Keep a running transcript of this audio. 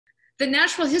The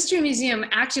Natural History Museum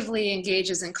actively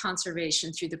engages in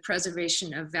conservation through the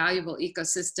preservation of valuable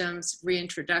ecosystems,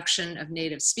 reintroduction of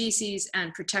native species,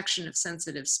 and protection of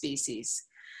sensitive species.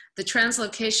 The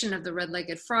translocation of the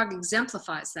red-legged frog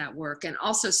exemplifies that work and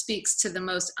also speaks to the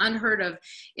most unheard of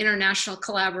international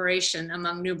collaboration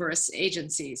among numerous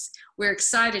agencies. We're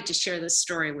excited to share this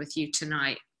story with you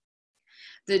tonight.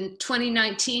 The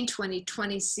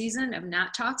 2019-2020 season of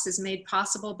Nat Talks is made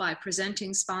possible by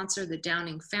presenting sponsor, the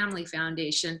Downing Family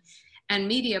Foundation, and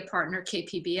media partner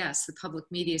KPBS, the public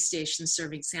media station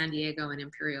serving San Diego and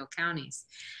Imperial counties.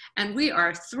 And we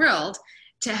are thrilled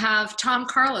to have Tom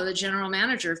Carlo, the general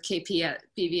manager of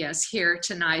KPBS, here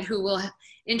tonight, who will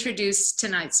introduce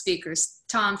tonight's speakers.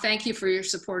 Tom, thank you for your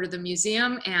support of the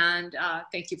museum, and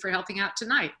thank you for helping out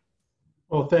tonight.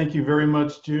 Well, thank you very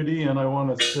much, Judy, and I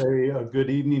want to say a good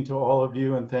evening to all of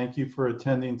you, and thank you for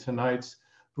attending tonight's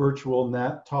virtual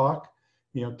Nat Talk.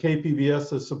 You know,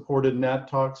 KPBS has supported Nat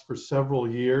Talks for several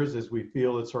years, as we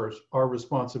feel it's our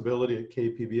responsibility at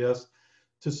KPBS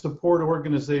to support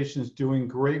organizations doing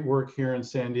great work here in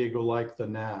San Diego like the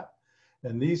Nat.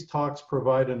 And these talks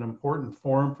provide an important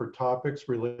forum for topics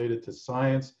related to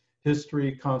science,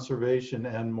 history, conservation,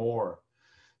 and more.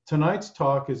 Tonight's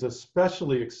talk is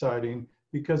especially exciting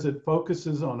because it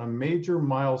focuses on a major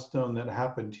milestone that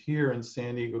happened here in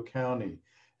San Diego County.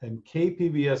 And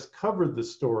KPBS covered the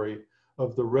story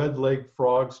of the red-legged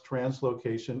frog's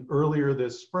translocation earlier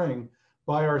this spring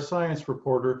by our science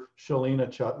reporter, Shalina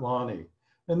Chatlani.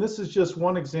 And this is just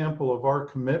one example of our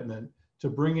commitment to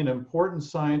bringing important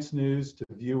science news to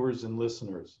viewers and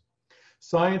listeners.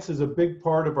 Science is a big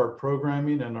part of our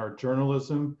programming and our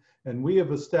journalism, and we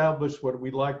have established what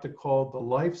we like to call the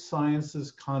Life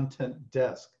Sciences Content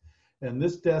Desk. And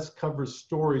this desk covers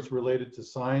stories related to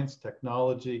science,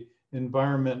 technology,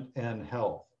 environment, and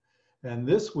health. And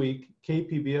this week,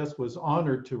 KPBS was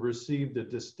honored to receive the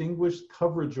Distinguished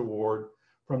Coverage Award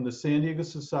from the San Diego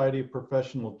Society of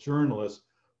Professional Journalists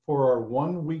for our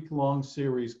one-week-long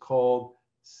series called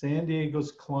San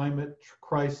Diego's Climate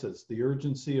Crisis, the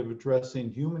Urgency of Addressing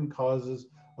Human Causes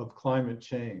of Climate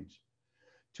Change.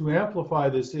 To amplify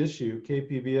this issue,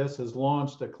 KPBS has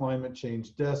launched a climate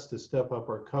change desk to step up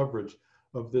our coverage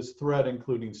of this threat,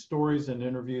 including stories and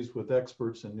interviews with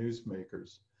experts and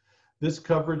newsmakers. This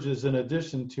coverage is in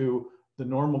addition to the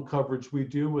normal coverage we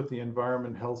do with the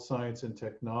environment, health science, and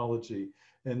technology.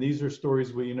 And these are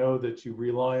stories we know that you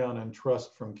rely on and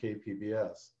trust from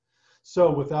KPBS. So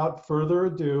without further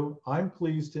ado, I'm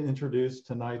pleased to introduce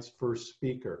tonight's first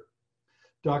speaker.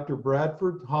 Dr.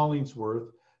 Bradford Hollingsworth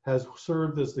has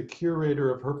served as the curator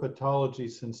of herpetology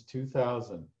since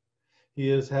 2000. He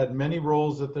has had many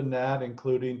roles at the NAT,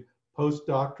 including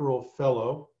postdoctoral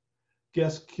fellow,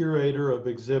 guest curator of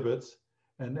exhibits,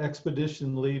 and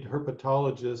expedition lead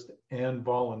herpetologist and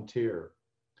volunteer.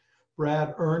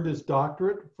 Brad earned his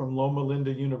doctorate from Loma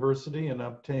Linda University and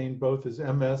obtained both his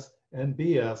MS and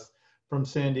BS from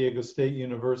San Diego State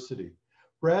University.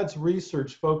 Brad's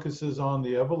research focuses on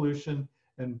the evolution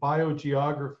and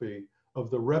biogeography of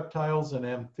the reptiles and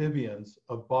amphibians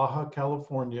of Baja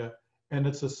California and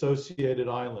its associated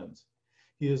islands.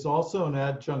 He is also an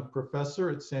adjunct professor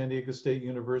at San Diego State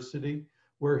University,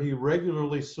 where he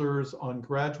regularly serves on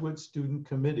graduate student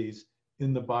committees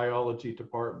in the biology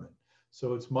department.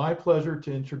 So it's my pleasure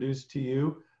to introduce to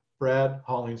you Brad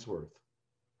Hollingsworth.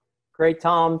 Great,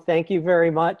 Tom. Thank you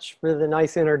very much for the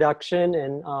nice introduction,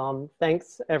 and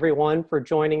thanks everyone for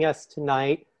joining us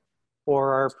tonight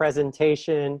for our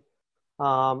presentation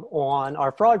on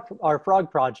our frog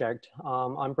project.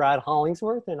 I'm Brad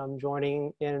Hollingsworth, and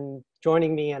joining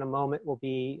me in a moment will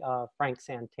be Frank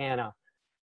Santana.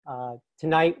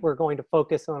 Tonight we're going to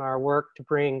focus on our work to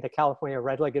bring the California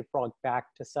red-legged frog back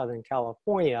to Southern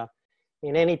California.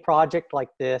 And any project like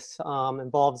this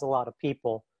involves a lot of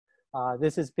people.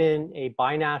 This has been a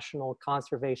binational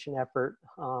conservation effort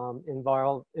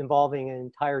involving an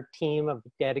entire team of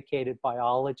dedicated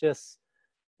biologists.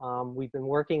 We've been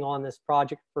working on this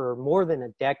project for more than a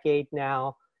decade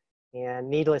now, and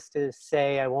needless to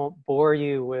say, I won't bore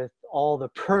you with all the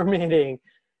permitting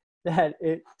that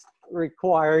it's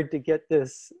required to get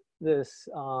this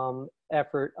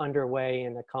effort underway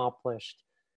and accomplished.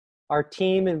 Our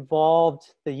team involved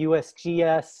the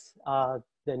USGS,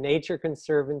 the Nature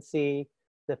Conservancy,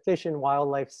 the Fish and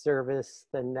Wildlife Service,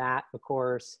 the NAT, of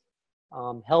course,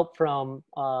 help from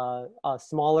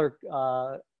smaller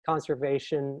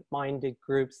conservation-minded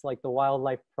groups like the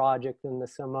Wildlife Project and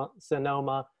the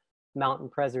Sonoma Mountain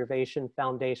Preservation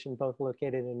Foundation, both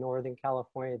located in Northern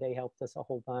California. They helped us a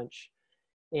whole bunch.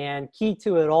 And key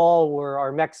to it all were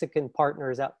our Mexican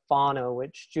partners at Fano,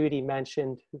 which Judy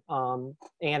mentioned.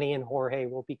 Annie and Jorge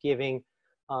will be giving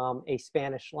a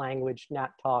Spanish language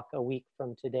Nat Talk a week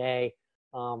from today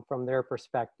from their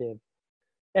perspective.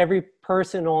 Every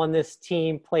person on this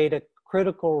team played a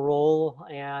critical role,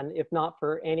 and if not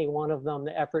for any one of them,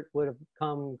 the effort would have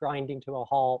come grinding to a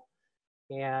halt.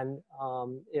 And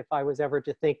if I was ever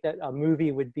to think that a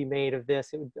movie would be made of this,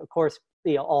 it would, of course,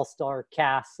 be an all-star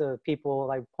cast of people.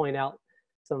 I point out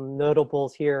some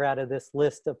notables here out of this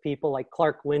list of people like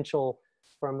Clark Winchell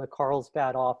from the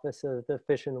Carlsbad office of the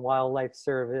Fish and Wildlife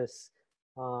Service.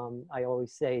 I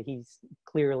always say he's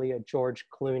clearly a George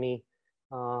Clooney.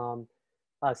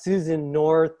 Susan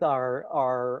North,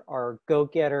 our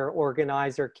go-getter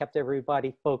organizer, kept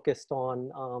everybody focused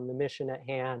on the mission at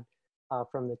hand.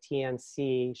 From the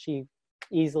TNC. She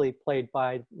easily played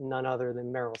by none other than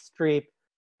Meryl Streep.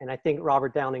 And I think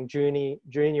Robert Downing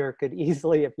Jr. could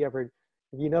easily, if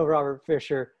you know Robert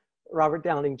Fisher, Robert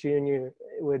Downing Jr.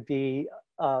 would be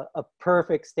a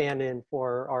perfect stand-in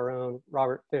for our own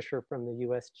Robert Fisher from the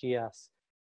USGS.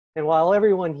 And while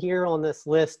everyone here on this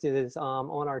list is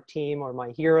on our team or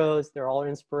my heroes, they're all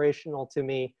inspirational to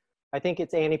me. I think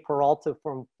it's Annie Peralta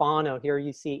from Fano. Here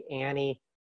you see Annie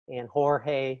and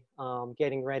Jorge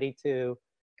getting ready to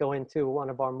go into one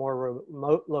of our more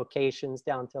remote locations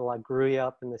down to La Grulla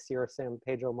up in the Sierra San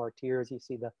Pedro Martires. You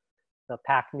see the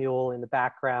pack mule in the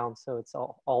background, so it's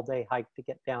all day hike to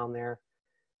get down there.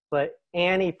 But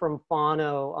Annie from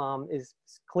Fano is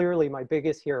clearly my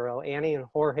biggest hero. Annie and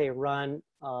Jorge run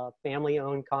a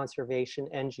family-owned conservation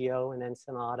NGO in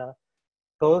Ensenada.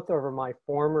 Both are my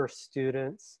former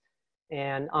students.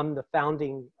 And I'm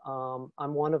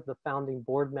I'm one of the founding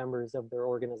board members of their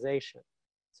organization.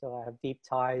 So I have deep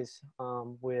ties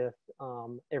with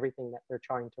everything that they're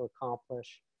trying to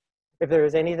accomplish. If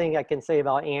there's anything I can say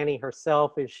about Annie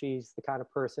herself, is she's the kind of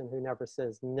person who never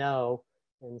says no.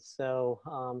 And so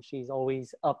she's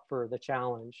always up for the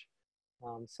challenge.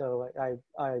 So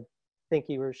I think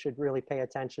you should really pay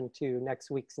attention to next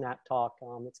week's Nat Talk.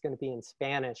 It's going to be in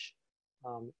Spanish.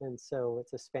 And so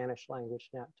it's a Spanish language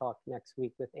Nat Talk next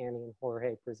week with Annie and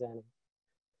Jorge presenting.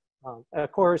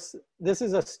 Of course, this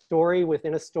is a story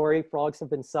within a story. Frogs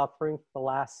have been suffering for the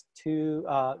last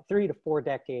 3 to 4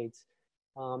 decades.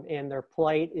 And their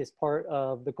plight is part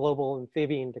of the global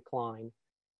amphibian decline.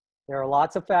 There are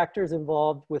lots of factors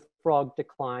involved with frog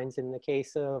declines. In the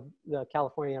case of the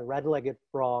California red-legged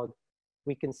frog,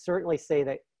 we can certainly say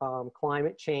that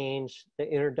climate change, the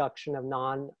introduction of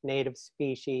non-native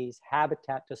species,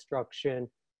 habitat destruction,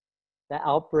 the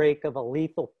outbreak of a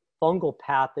lethal fungal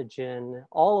pathogen,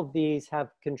 all of these have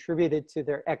contributed to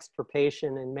their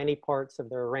extirpation in many parts of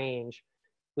their range.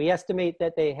 We estimate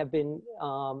that they have been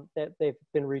they've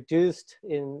been reduced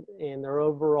in their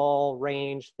overall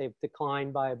range. They've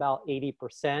declined by about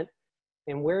 80%.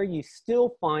 And where you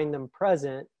still find them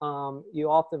present, you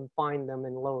often find them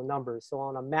in low numbers. So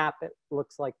on a map, it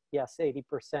looks like, yes,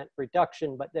 80%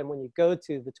 reduction. But then when you go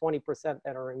to the 20%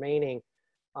 that are remaining,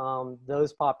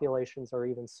 those populations are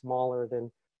even smaller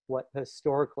than what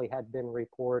historically had been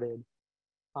reported.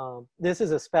 This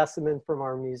is a specimen from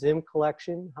our museum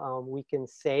collection. We can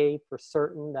say for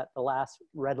certain that the last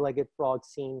red-legged frog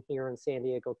seen here in San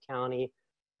Diego County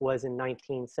was in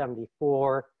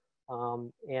 1974.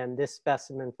 And this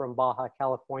specimen from Baja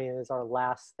California is our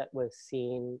last that was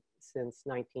seen since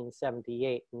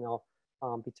 1978. And they'll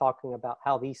be talking about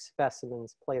how these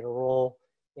specimens played a role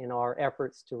in our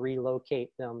efforts to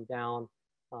relocate them down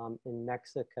in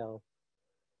Mexico.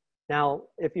 Now,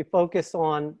 if you focus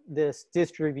on this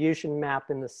distribution map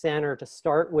in the center to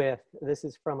start with, this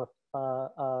is from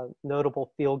a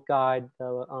notable field guide,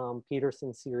 the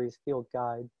Peterson series field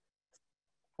guide.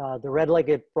 The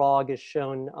red-legged frog is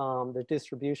shown, the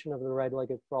distribution of the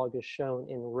red-legged frog is shown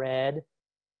in red,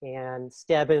 and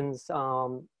Stebbins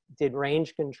did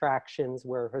range contractions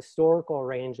where historical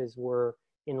ranges were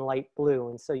in light blue.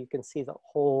 And so you can see the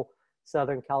whole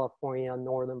Southern California,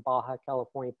 Northern Baja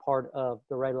California part of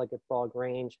the red-legged frog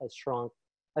range has shrunk,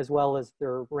 as well as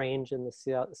their range in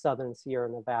the Southern Sierra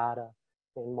Nevada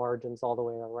and margins all the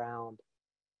way around.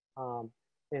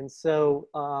 And so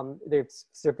they've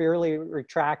severely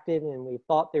retracted, and we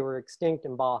thought they were extinct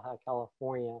in Baja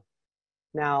California.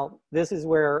 Now, this is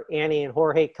where Annie and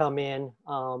Jorge come in.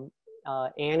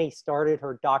 Annie started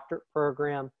her doctorate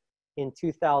program in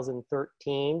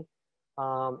 2013.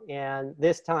 And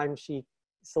this time she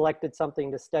selected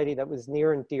something to study that was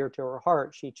near and dear to her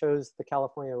heart. She chose the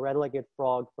California red-legged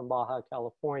frog from Baja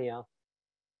California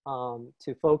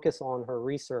to focus on her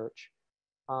research.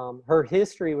 Her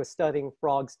history with studying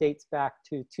frogs dates back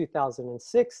to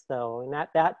 2006, though, and at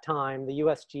that time, the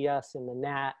USGS and the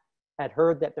NAT had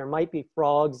heard that there might be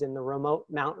frogs in the remote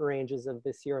mountain ranges of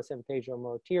the Sierra San Pedro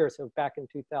Martir. So back in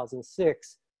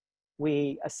 2006,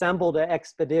 we assembled an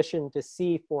expedition to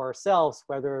see for ourselves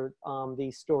whether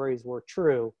these stories were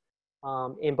true.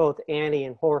 And both Annie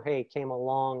and Jorge came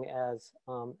along as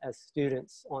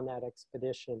students on that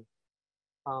expedition.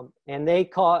 And they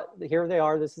caught, here they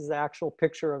are, this is the actual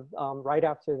picture of right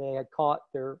after they had caught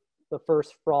the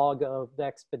first frog of the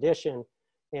expedition.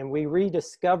 And we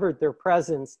rediscovered their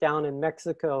presence down in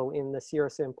Mexico in the Sierra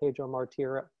San Pedro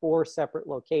Martir at 4 separate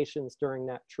locations during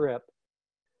that trip.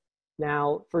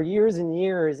 Now, for years and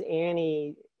years,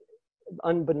 Annie,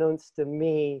 unbeknownst to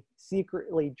me,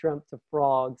 secretly dreamt of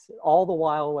frogs, all the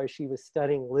while she was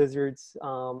studying lizards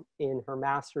in her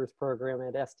master's program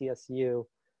at SDSU.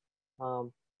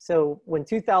 So when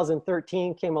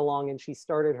 2013 came along and she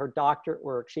started her doctorate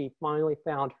work, she finally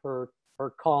found her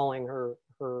calling, her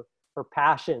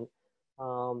passion,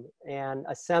 and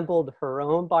assembled her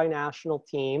own binational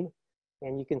team.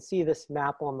 And you can see this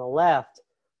map on the left.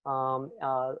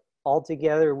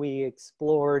 Altogether, we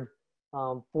explored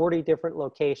 40 different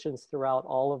locations throughout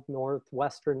all of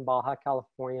northwestern Baja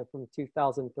California from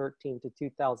 2013 to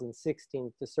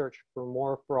 2016 to search for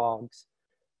more frogs.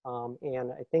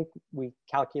 And I think we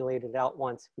calculated out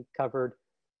once, we covered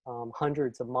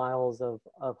hundreds of miles of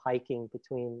hiking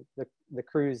between the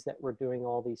crews that were doing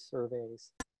all these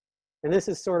surveys. And this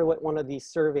is sort of what one of these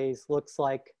surveys looks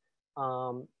like.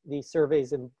 These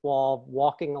surveys involve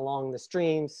walking along the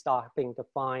streams, stopping to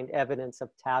find evidence of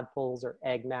tadpoles or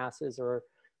egg masses or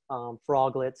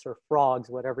froglets or frogs,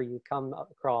 whatever you come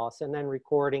across, and then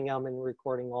recording them and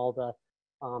recording all the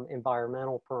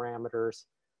environmental parameters.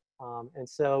 And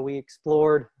so we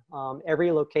explored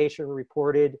every location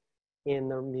reported in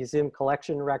the museum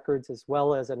collection records, as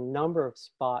well as a number of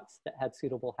spots that had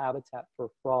suitable habitat for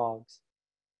frogs.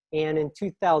 And in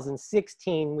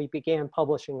 2016, we began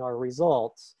publishing our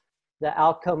results. The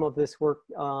outcome of this work,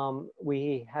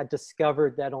 we had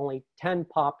discovered that only 10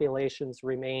 populations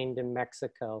remained in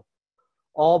Mexico.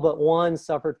 All but one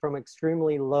suffered from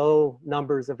extremely low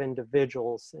numbers of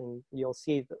individuals. And you'll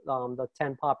see the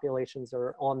 10 populations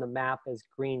are on the map as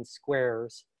green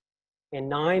squares. And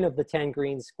 9 of the 10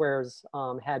 green squares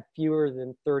had fewer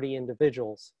than 30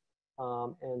 individuals.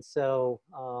 And so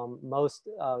most,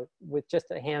 with just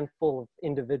a handful of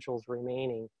individuals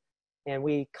remaining. And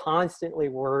we constantly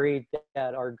worried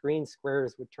that our green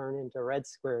squares would turn into red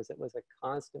squares. It was a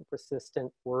constant,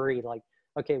 persistent worry, like,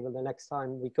 okay, well, the next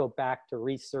time we go back to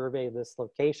resurvey this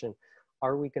location,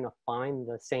 are we gonna find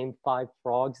the same 5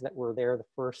 frogs that were there the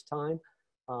first time?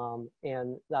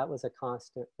 And that was a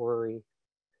constant worry.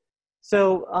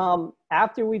 So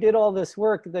after we did all this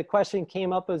work, the question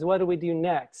came up as, what do we do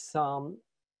next?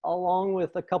 Along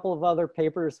with a couple of other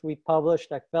papers we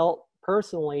published, I felt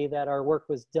personally that our work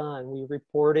was done. We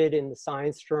reported in the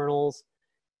science journals,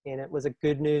 and it was a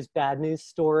good news, bad news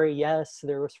story. Yes,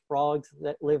 there was frogs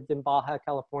that lived in Baja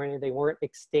California. They weren't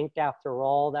extinct after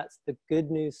all. That's the good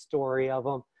news story of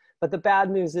them. But the bad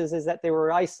news is that they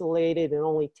were isolated in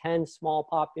only 10 small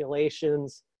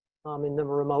populations in the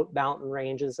remote mountain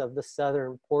ranges of the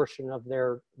southern portion of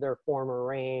their former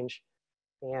range.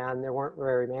 And there weren't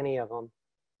very many of them.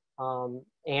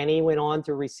 Annie went on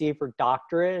to receive her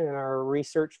doctorate, and our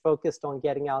research focused on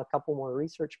getting out a couple more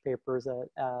research papers at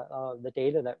the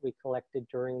data that we collected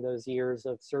during those years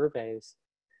of surveys.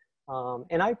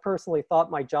 And I personally thought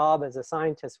my job as a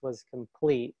scientist was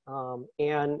complete.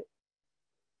 And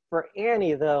for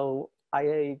Annie, though,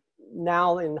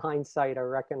 now in hindsight, I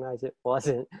recognize it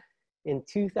wasn't. In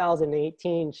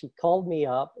 2018, she called me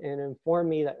up and informed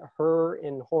me that her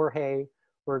and Jorge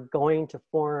were going to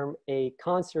form a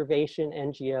conservation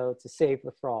NGO to save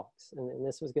the frogs. And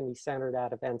this was going to be centered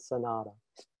out of Ensenada.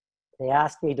 They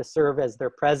asked me to serve as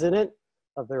their president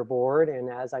of their board.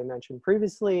 And as I mentioned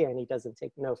previously, Annie doesn't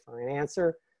take no for an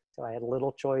answer. So I had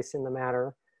little choice in the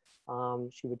matter.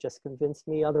 She would just convince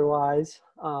me otherwise.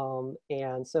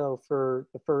 And so for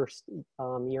the first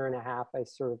year and a half, I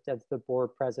served as the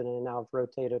board president, and now I've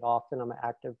rotated off, and I'm an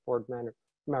active board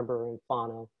member in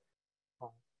Fano.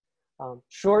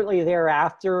 Shortly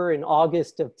thereafter, in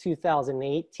August of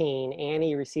 2018,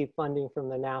 Annie received funding from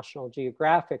the National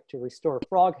Geographic to restore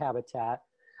frog habitat.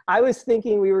 I was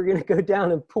thinking we were gonna go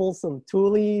down and pull some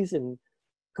tules and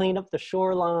clean up the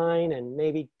shoreline and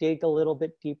maybe dig a little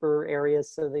bit deeper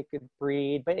areas so they could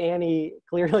breed. But Annie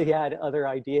clearly had other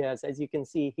ideas. As you can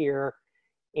see here,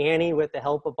 Annie, with the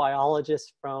help of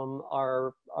biologists from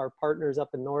our partners up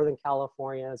in Northern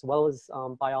California, as well as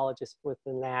biologists with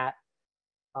the NAT,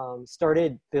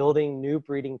 started building new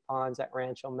breeding ponds at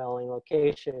Rancho Melling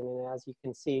location. And as you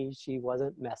can see, she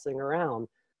wasn't messing around.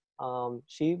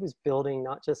 She was building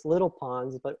not just little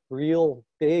ponds, but real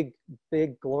big,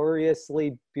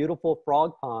 gloriously beautiful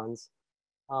frog ponds.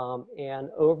 And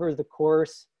over the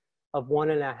course of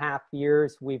 1.5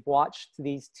 years, we've watched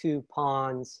these 2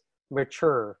 ponds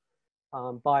mature.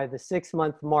 By the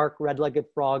 6-month mark, red-legged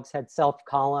frogs had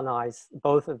self-colonized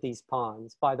both of these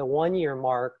ponds. By the 1-year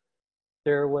mark,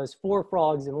 there was 4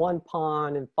 frogs in one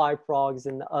pond and 5 frogs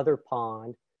in the other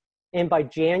pond. And by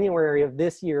January of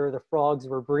this year, the frogs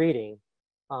were breeding.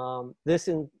 This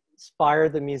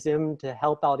inspired the museum to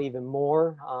help out even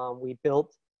more. We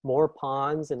built more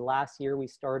ponds, and last year we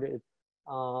started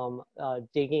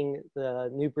digging the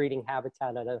new breeding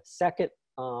habitat at a second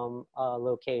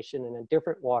location in a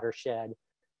different watershed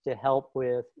to help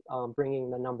with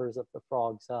bringing the numbers of the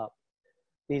frogs up.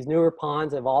 These newer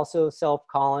ponds have also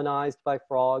self-colonized by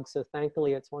frogs, so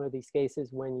thankfully it's one of these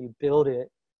cases when you build it,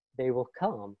 they will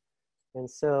come. And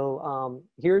so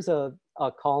here's a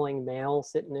calling male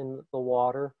sitting in the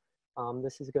water.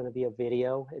 This is going to be a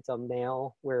video. It's a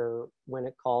male where when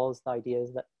it calls, the idea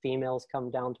is that females come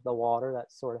down to the water.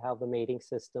 That's sort of how the mating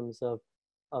systems of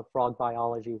frog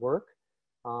biology work.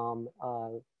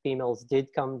 Females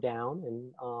did come down,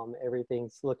 and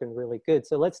everything's looking really good.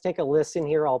 So let's take a listen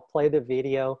here. I'll play the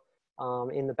video.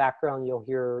 In the background, you'll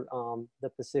hear the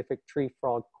Pacific tree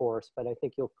frog chorus, but I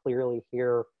think you'll clearly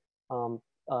hear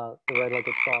the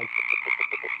red-legged frog.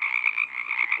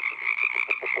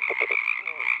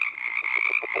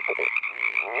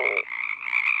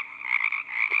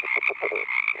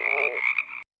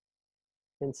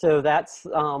 And so that's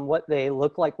what they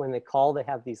look like when they call. They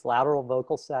have these lateral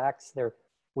vocal sacs.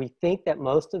 We think that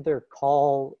most of their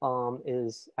call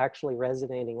is actually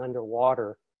resonating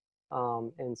underwater.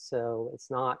 And so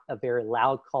it's not a very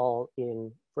loud call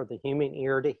for the human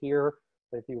ear to hear,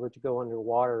 but if you were to go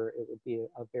underwater, it would be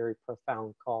a very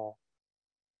profound call.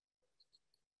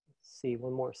 Let's see,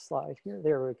 one more slide here.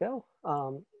 There we go.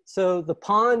 So the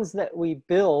ponds that we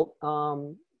built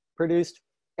produced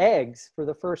eggs for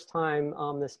the first time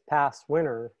this past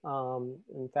winter.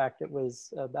 In fact, it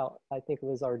was I think it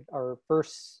was our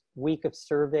first week of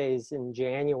surveys in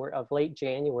January, late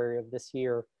January of this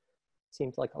year.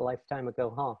 Seems like a lifetime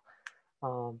ago,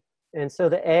 huh? And so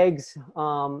the eggs,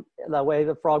 the way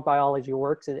the frog biology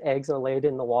works is eggs are laid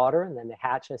in the water and then they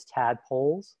hatch as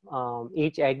tadpoles.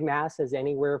 Each egg mass has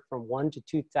anywhere from 1,000 to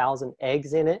 2,000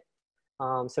 eggs in it.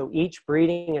 So each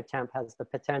breeding attempt has the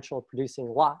potential of producing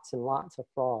lots and lots of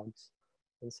frogs.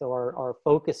 And so our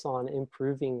focus on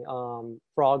improving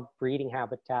frog breeding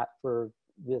habitat for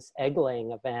this egg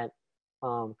laying event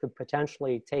could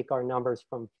potentially take our numbers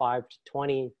from 5 to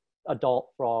 20 adult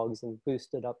frogs and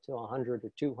boost it up to 100 or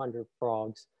 200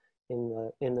 frogs in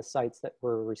the sites that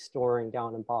we're restoring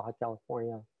down in Baja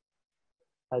California.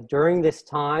 During this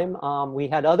time, we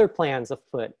had other plans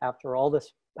afoot after all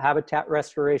this habitat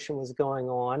restoration was going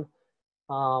on.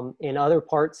 In other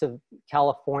parts of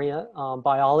California,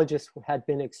 biologists had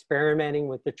been experimenting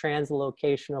with the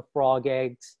translocation of frog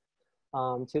eggs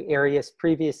to areas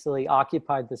previously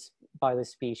occupied by the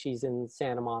species in the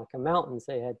Santa Monica Mountains.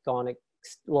 They had gone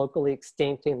locally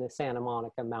extinct in the Santa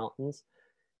Monica Mountains.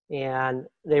 And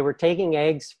they were taking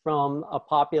eggs from a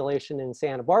population in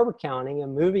Santa Barbara County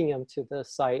and moving them to the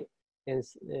site in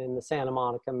the Santa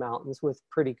Monica Mountains with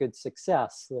pretty good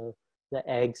success. The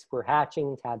eggs were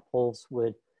hatching, tadpoles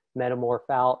would metamorph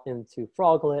out into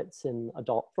froglets, and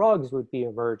adult frogs would be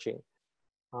emerging.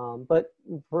 But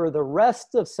for the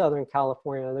rest of Southern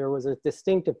California, there was a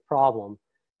distinctive problem.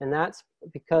 And that's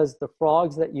because the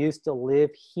frogs that used to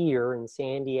live here in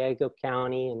San Diego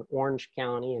County and Orange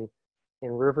County and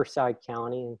in Riverside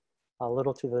County and a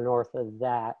little to the north of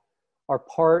that are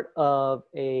part of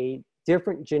a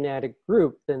different genetic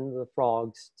group than the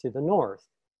frogs to the north.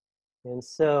 And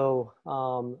so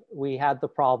we had the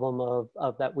problem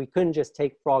of that we couldn't just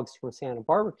take frogs from Santa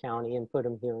Barbara County and put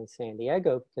them here in San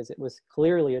Diego because it was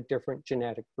clearly a different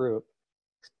genetic group.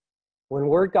 When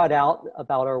word got out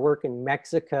about our work in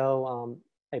Mexico,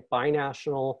 the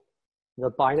binational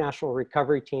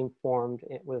recovery team formed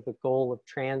with the goal of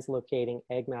translocating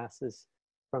egg masses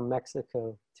from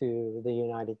Mexico to the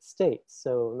United States.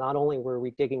 So not only were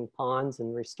we digging ponds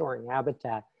and restoring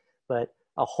habitat, but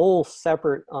a whole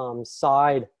separate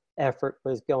side effort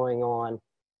was going on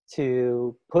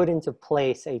to put into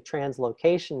place a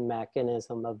translocation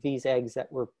mechanism of these eggs that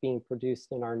were being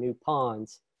produced in our new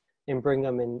ponds and bring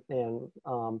them in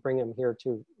and bring them here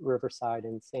to Riverside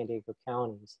and San Diego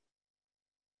counties.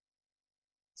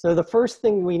 So the first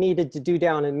thing we needed to do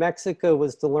down in Mexico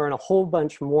was to learn a whole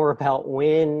bunch more about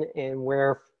when and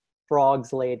where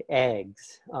frogs laid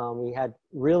eggs. We had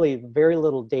really very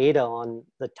little data on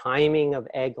the timing of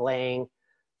egg laying.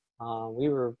 We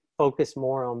were focused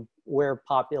more on where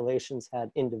populations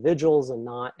had individuals and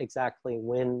not exactly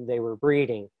when they were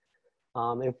breeding.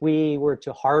 If we were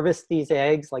to harvest these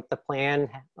eggs, like the plan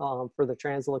for the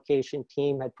translocation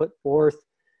team had put forth,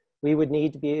 we would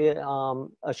need to be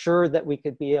assured that we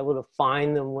could be able to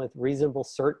find them with reasonable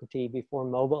certainty before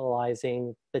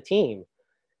mobilizing the team.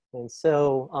 And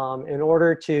so in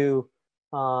order to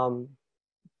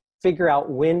figure out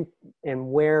when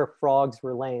and where frogs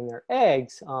were laying their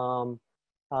eggs,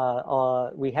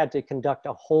 we had to conduct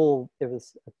it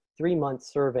was 3-month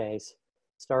surveys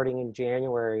starting in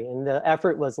January. And the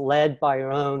effort was led by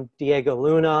our own Diego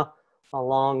Luna,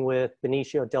 along with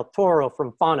Benicio del Toro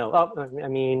from Fano.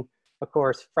 Of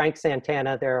course, Frank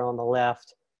Santana there on the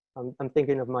left. I'm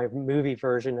thinking of my movie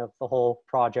version of the whole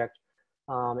project.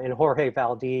 And Jorge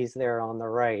Valdez there on the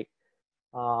right.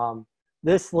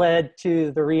 This led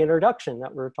to the reintroduction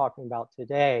that we're talking about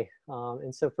today.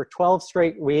 And so for 12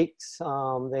 straight weeks,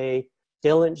 they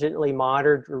diligently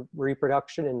monitored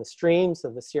reproduction in the streams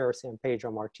of the Sierra San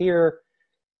Pedro Martir.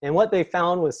 And what they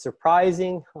found was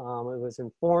surprising. It was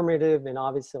informative, and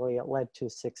obviously it led to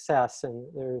success. And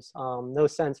there's no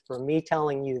sense for me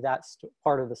telling you that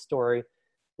part of the story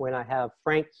when I have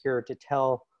Frank here to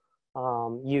tell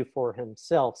you for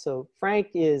himself. So Frank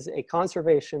is a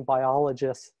conservation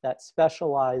biologist that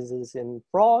specializes in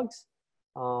frogs.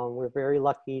 We're very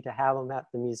lucky to have him at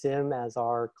the museum as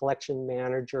our collection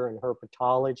manager in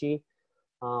herpetology.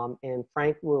 And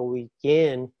Frank will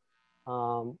begin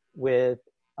with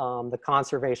the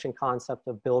conservation concept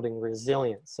of building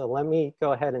resilience. So let me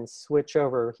go ahead and switch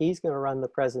over. He's going to run the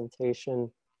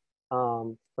presentation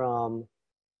from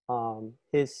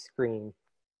his screen.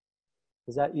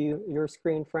 Is that your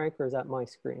screen, Frank, or is that my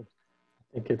screen?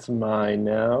 I think it's mine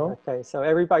now. Okay, so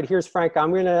everybody, here's Frank.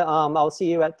 I'm gonna, I'll see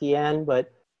you at the end,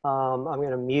 but I'm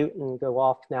gonna mute and go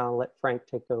off now and let Frank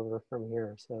take over from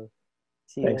here. So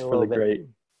see you in a little bit.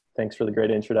 Thanks for the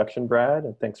great introduction, Brad,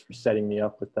 and thanks for setting me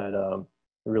up with that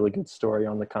really good story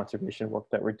on the conservation work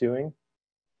that we're doing.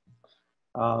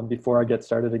 Before I get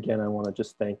started again, I want to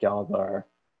just thank all of our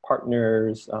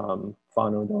partners,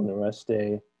 Fano del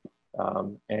Noreste,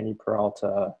 Annie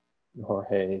Peralta,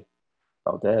 Jorge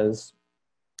Valdez,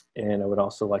 and I would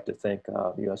also like to thank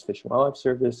the U.S. Fish and Wildlife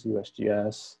Service,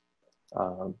 USGS,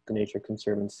 the Nature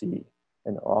Conservancy,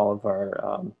 and all of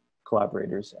our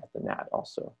collaborators at the NAT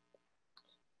also.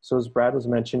 So as Brad was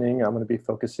mentioning, I'm going to be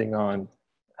focusing on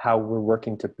how we're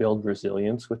working to build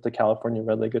resilience with the California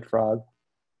red-legged frog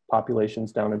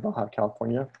populations down in Baja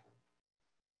California.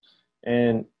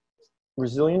 And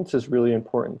resilience is really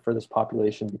important for this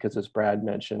population because, as Brad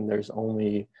mentioned, there's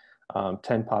only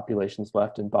 10 populations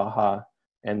left in Baja,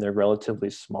 and they're relatively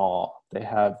small. They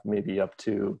have maybe up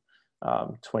to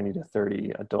 20 to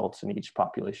 30 adults in each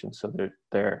population, so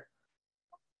they're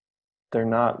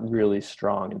not really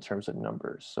strong in terms of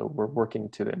numbers. So we're working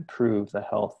to improve the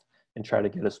health and try to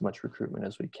get as much recruitment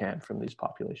as we can from these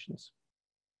populations.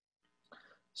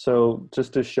 So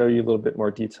just to show you a little bit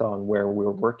more detail on where we're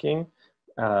working,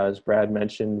 as Brad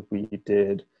mentioned, we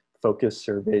did focus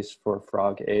surveys for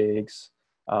frog eggs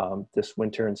this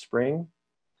winter and spring.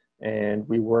 And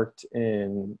we worked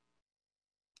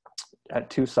at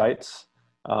 2 sites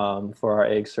for our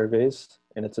egg surveys.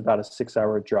 And it's about a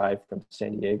 6-hour drive from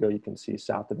San Diego. You can see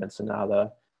south of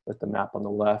Ensenada with the map on the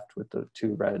left with the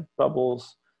 2 red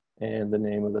bubbles. And the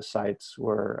name of the sites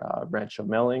were Rancho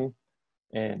Melling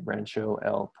and Rancho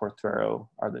El Portuero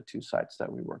are the 2 sites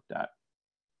that we worked at.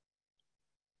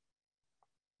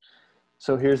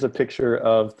 So here's a picture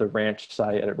of the ranch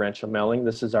site at Rancho Melling.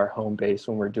 This is our home base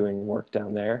when we're doing work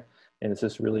down there. And it's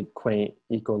this really quaint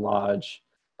eco lodge,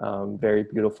 very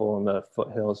beautiful in the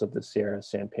foothills of the Sierra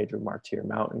San Pedro Martir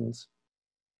Mountains.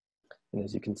 And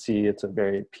as you can see, it's a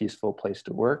very peaceful place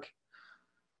to work.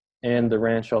 And the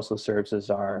ranch also serves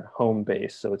as our home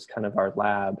base. So it's kind of our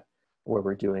lab where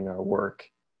we're doing our work.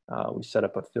 We set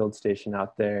up a field station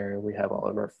out there. We have all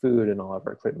of our food and all of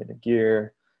our equipment and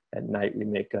gear. At night, we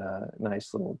make a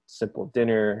nice little simple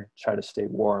dinner, try to stay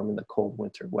warm in the cold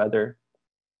winter weather.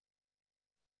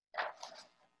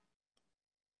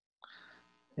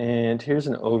 And here's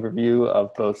an overview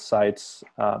of both sites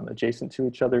adjacent to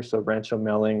each other. So Rancho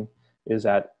Melling is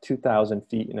at 2,000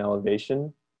 feet in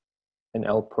elevation, and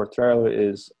El Portuero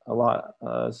is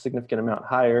a significant amount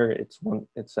higher.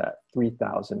 It's at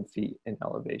 3,000 feet in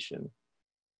elevation.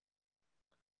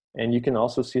 And you can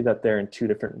also see that they're in 2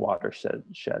 different watersheds.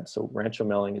 So Rancho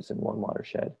Melling is in one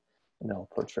watershed, and El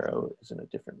Potrero is in a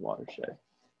different watershed.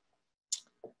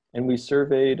 And we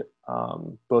surveyed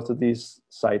both of these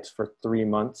sites for 3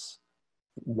 months,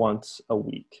 once a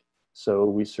week. So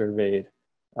we surveyed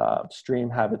stream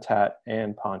habitat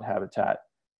and pond habitat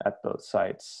at both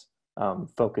sites,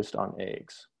 focused on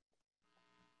eggs.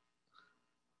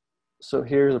 So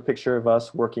here's a picture of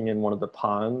us working in one of the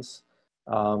ponds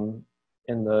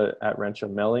at Rancho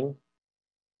Melling.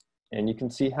 And you can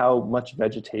see how much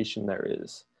vegetation there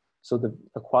is. So the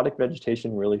aquatic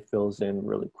vegetation really fills in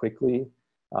really quickly.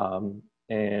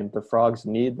 And the frogs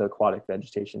need the aquatic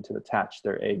vegetation to attach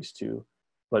their eggs to.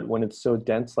 But when it's so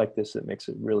dense like this, it makes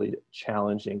it really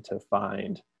challenging to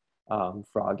find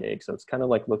frog eggs. So it's kind of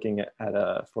like looking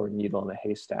for a needle in a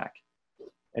haystack.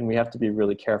 And we have to be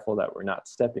really careful that we're not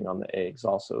stepping on the eggs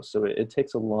also. So it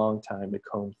takes a long time to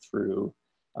comb through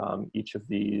each of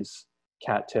these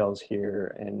cattails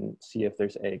here and see if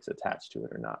there's eggs attached to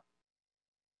it or not.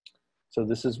 So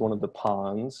this is one of the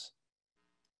ponds.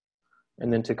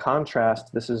 And then to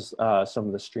contrast, this is some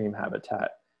of the stream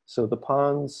habitat. So the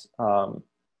ponds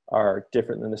are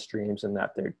different than the streams in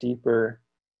that they're deeper.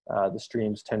 The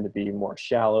streams tend to be more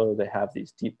shallow. They have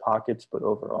these deep pockets, but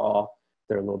overall,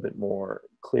 they're a little bit more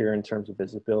clear in terms of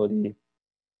visibility.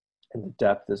 And the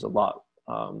depth is a lot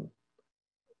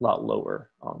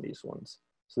lower on these ones.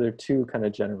 So there are two kind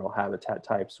of general habitat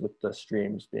types, with the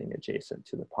streams being adjacent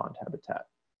to the pond habitat.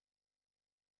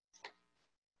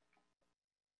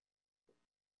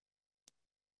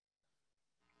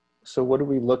 So what do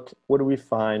we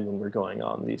find when we're going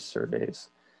on these surveys?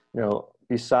 You know,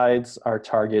 besides our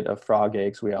target of frog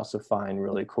eggs, we also find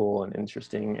really cool and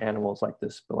interesting animals like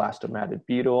this belastomatid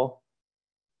beetle.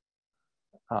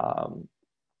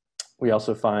 We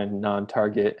also find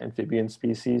non-target amphibian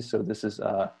species. So this is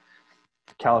a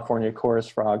California chorus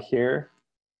frog here,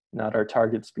 not our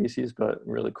target species, but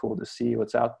really cool to see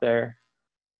what's out there.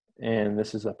 And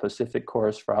this is a Pacific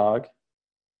chorus frog.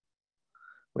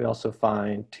 We also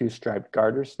find two striped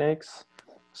garter snakes.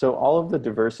 So all of the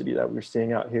diversity that we're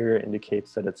seeing out here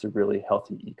indicates that it's a really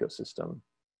healthy ecosystem.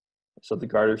 So the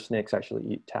garter snakes actually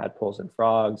eat tadpoles and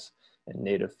frogs and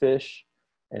native fish,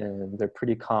 and they're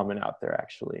pretty common out there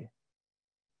actually.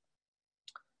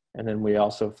 And then we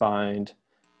also find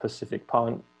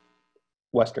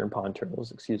western pond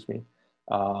turtles, excuse me.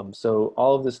 So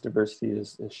all of this diversity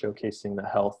is showcasing the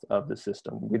health of the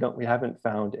system. We haven't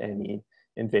found any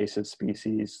invasive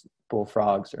species,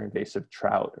 bullfrogs or invasive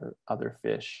trout or other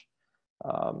fish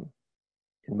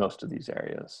in most of these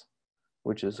areas,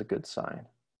 which is a good sign.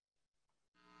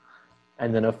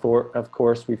 And then of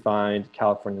course we find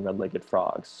California red-legged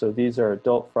frogs. So these are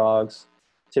adult frogs.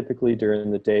 Typically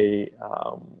during the day,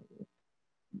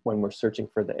 when we're searching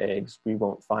for the eggs, we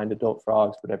won't find adult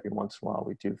frogs, but every once in a while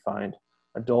we do find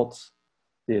adults.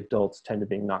 The adults tend to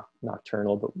be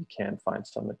nocturnal, but we can find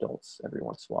some adults every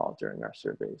once in a while during our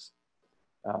surveys.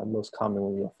 Most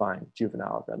commonly, you'll find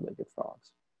juvenile red-legged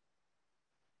frogs.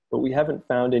 But we haven't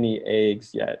found any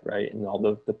eggs yet, right? And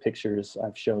although the pictures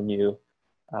I've shown you,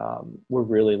 we're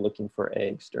really looking for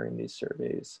eggs during these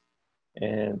surveys.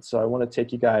 And so I want to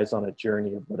take you guys on a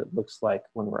journey of what it looks like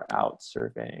when we're out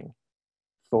surveying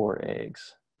for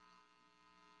eggs.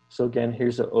 So again,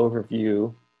 here's an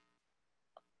overview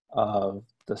of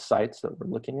the sites that we're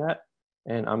looking at.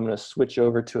 And I'm going to switch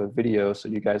over to a video so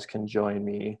you guys can join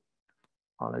me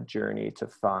on a journey to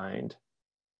find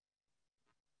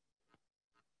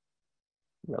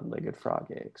red-legged frog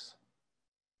eggs.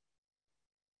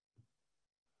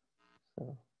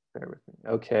 So bear with me.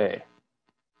 Okay.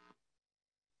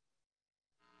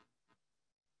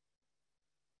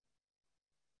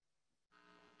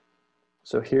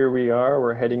 So here we are,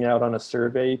 we're heading out on a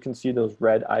survey. You can see those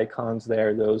red icons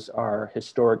there. Those are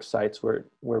historic sites where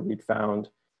we'd found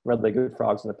red-legged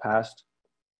frogs in the past.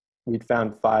 We'd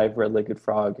found 5 red-legged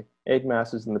frog egg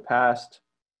masses in the past,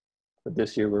 but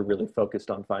this year we're really focused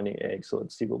on finding eggs, so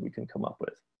let's see what we can come up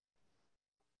with.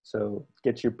 So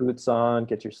get your boots on,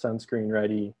 get your sunscreen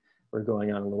ready. We're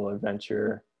going on a little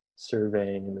adventure,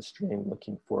 surveying in the stream,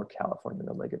 looking for California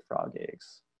red-legged frog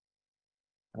eggs.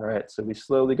 All right, so we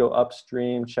slowly go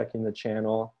upstream, checking the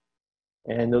channel.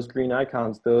 And those green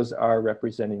icons, those are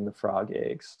representing the frog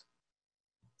eggs.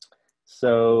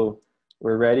 So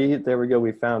we're ready. There we go.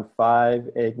 We found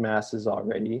 5 egg masses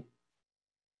already.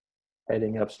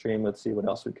 Heading upstream, let's see what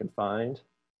else we can find.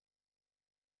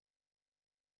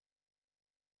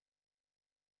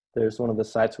 There's one of the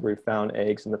sites where we found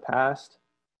eggs in the past.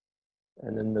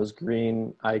 And then those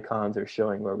green icons are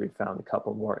showing where we found a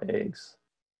couple more eggs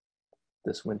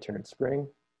this winter and spring.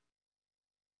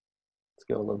 Let's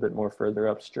go a little bit more further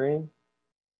upstream.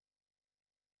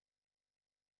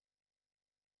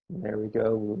 There we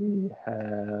go. We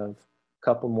have a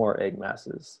couple more egg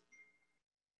masses.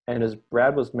 And as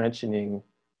Brad was mentioning,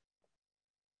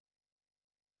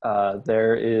 we're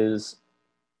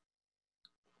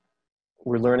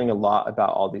learning a lot about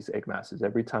all these egg masses.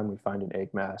 Every time we find an egg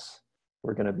mass,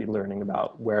 we're going to be learning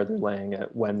about where they're laying it,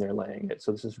 when they're laying it.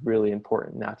 So this is really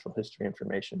important natural history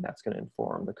information that's going to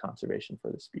inform the conservation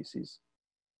for the species.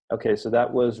 Okay, so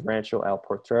that was Rancho El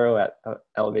Portero at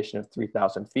elevation of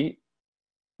 3,000 feet.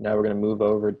 Now we're going to move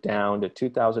over down to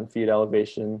 2,000 feet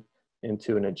elevation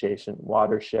into an adjacent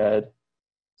watershed.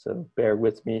 So bear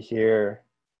with me here.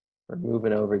 We're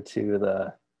moving over to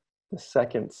the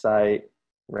second site,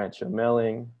 Rancho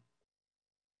Melling.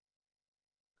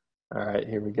 All right,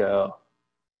 here we go.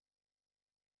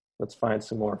 Let's find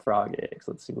some more frog eggs.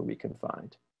 Let's see what we can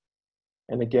find.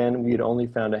 And again, we had only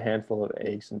found a handful of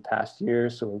eggs in past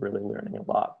years, so we're really learning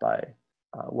a lot by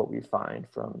what we find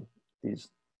from these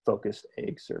focused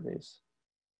egg surveys.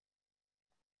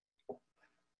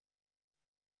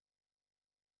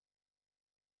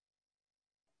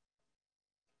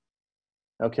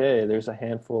 Okay, there's a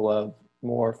handful of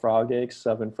more frog eggs,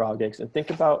 7 frog eggs. And think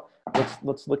about,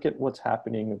 let's look at what's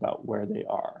happening about where they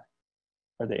are.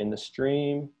 Are they in the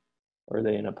stream or are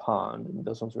they in a pond? And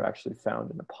those ones were actually found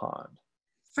in a pond.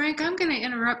 Frank, I'm going to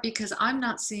interrupt because I'm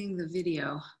not seeing the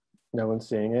video. No one's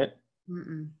seeing it?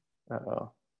 Mm-mm.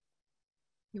 Uh-oh.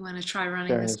 You want to try running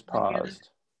Sharing this is paused. again?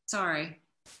 Sorry.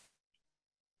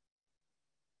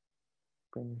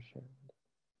 Bring your share.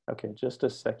 Okay, just a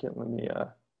second. Let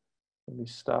me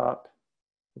stop.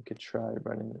 We could try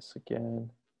running this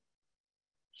again.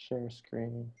 Share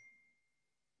screen.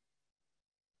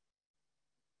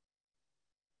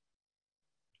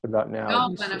 What about now?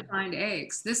 I'm going to find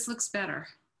eggs. This looks better.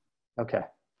 Okay,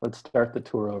 let's start the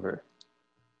tour over.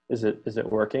 Is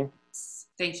it working?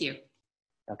 Thank you.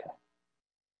 Okay.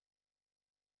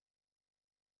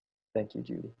 Thank you,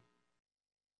 Judy.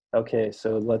 Okay,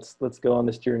 so let's go on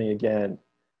this journey again.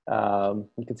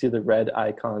 You can see the red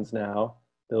icons now.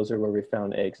 Those are where we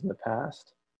found eggs in the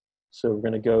past. So we're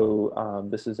going to go,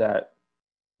 this is at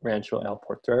Rancho El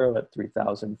Portero at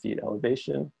 3,000 feet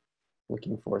elevation,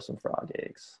 looking for some frog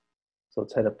eggs. So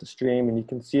let's head up the stream, and you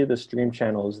can see the stream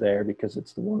channel is there because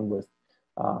it's the one with,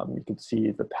 you can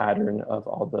see the pattern of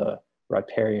all the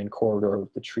riparian corridor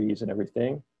with the trees and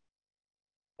everything.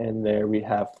 And there we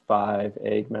have 5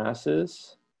 egg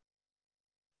masses.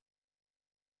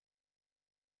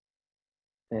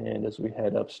 And as we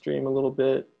head upstream a little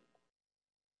bit,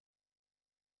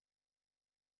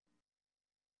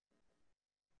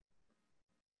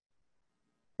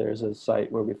 there's a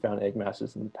site where we found egg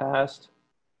masses in the past.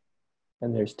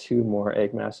 And there's 2 more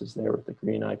egg masses there with the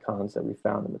green icons that we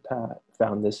found in the past,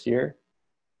 found this year.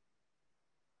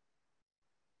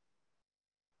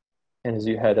 And as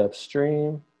you head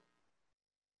upstream,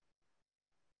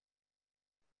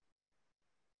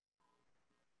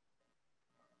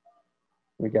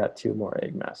 we got 2 more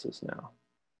egg masses now.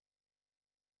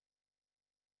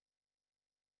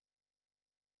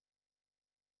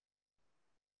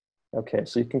 Okay,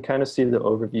 so you can kind of see the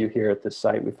overview here at this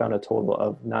site. We found a total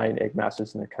of 9 egg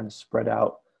masses, and they're kind of spread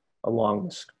out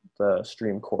along the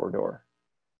stream corridor.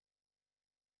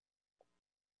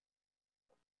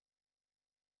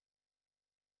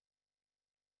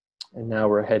 And now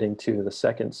we're heading to the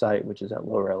second site, which is at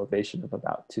lower elevation of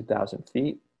about 2,000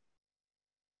 feet.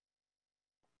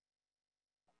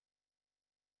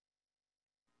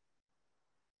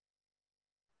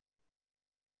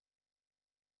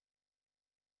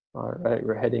 All right,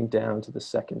 we're heading down to the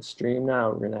second stream now.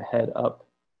 We're going to head up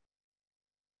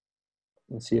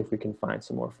and see if we can find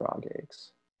some more frog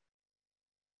eggs.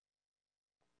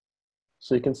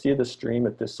 So you can see the stream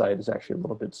at this site is actually a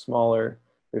little bit smaller.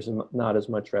 There's not as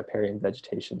much riparian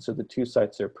vegetation. So the 2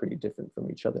 sites are pretty different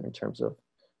from each other in terms of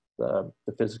the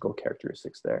physical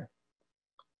characteristics there.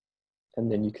 And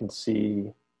then you can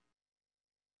see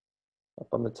up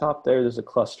on the top there's a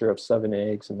cluster of 7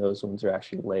 eggs, and those ones are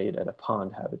actually laid at a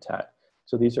pond habitat.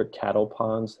 So these are cattle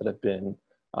ponds that have been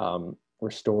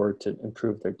restored to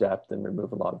improve their depth and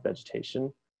remove a lot of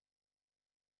vegetation.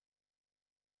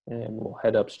 And we'll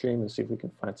head upstream and see if we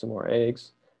can find some more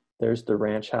eggs. There's the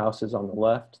ranch houses on the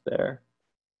left there.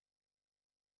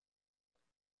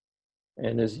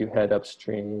 And as you head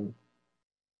upstream,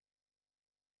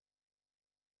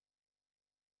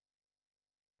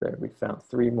 there we found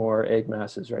 3 more egg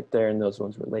masses right there, and those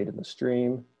ones were laid in the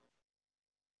stream.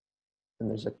 And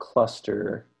there's a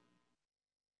cluster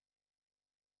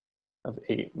of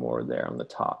 8 more there on the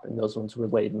top, and those ones were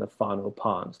laid in the Fano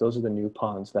ponds. Those are the new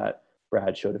ponds that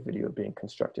Brad showed a video of being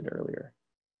constructed earlier.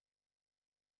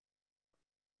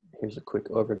 Here's a quick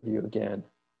overview again.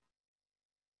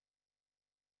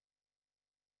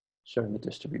 showing the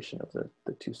distribution of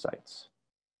the two sites.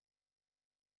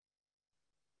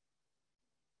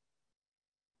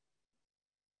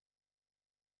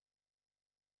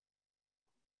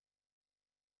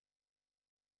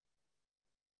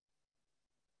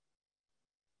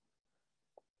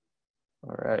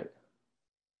 All right.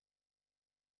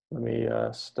 Let me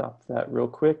stop that real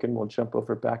quick and we'll jump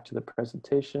over back to the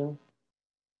presentation.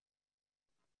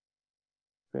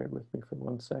 Bear with me for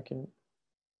 1 second.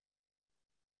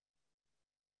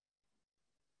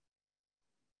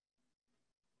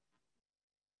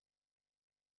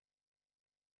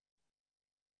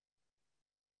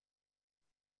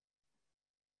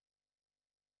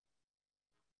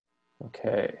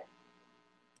 Okay.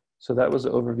 So that was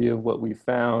an overview of what we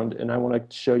found, and I want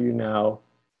to show you now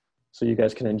so you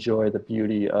guys can enjoy the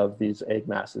beauty of these egg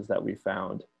masses that we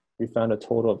found. We found a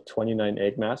total of 29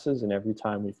 egg masses, and every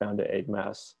time we found an egg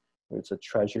mass, it's a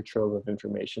treasure trove of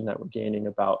information that we're gaining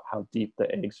about how deep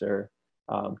the eggs are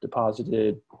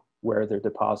deposited, where they're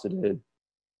deposited.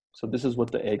 So this is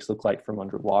what the eggs look like from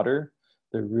underwater.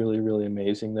 They're really, really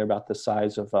amazing. They're about the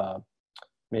size of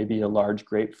maybe a large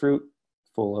grapefruit,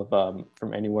 full of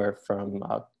from anywhere from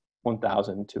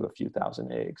 1,000 to a few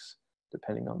thousand eggs,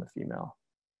 depending on the female.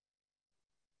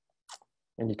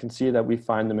 And you can see that we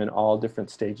find them in all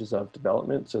different stages of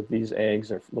development. So these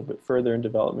eggs are a little bit further in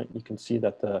development. You can see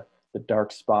that the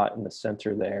dark spot in the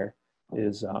center there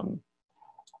is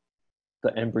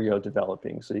the embryo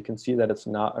developing. So you can see that it's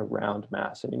not a round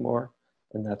mass anymore.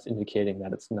 And that's indicating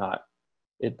that it's not,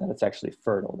 that it's actually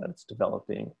fertile, that it's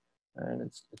developing and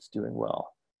it's doing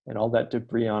well. And all that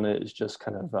debris on it is just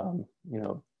kind of,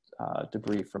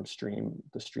 debris from the stream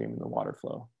and the water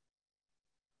flow.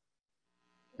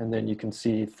 And then you can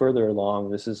see further along,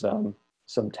 this is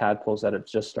some tadpoles that have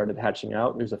just started hatching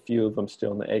out. There's a few of them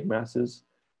still in the egg masses.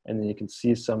 And then you can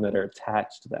see some that are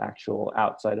attached to the actual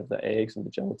outside of the eggs and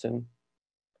the gelatin.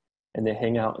 And they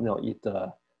hang out and they'll eat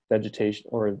the vegetation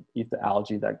or eat the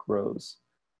algae that grows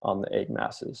on the egg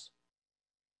masses.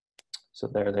 So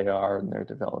there they are, and they're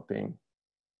developing.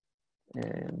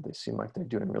 And they seem like they're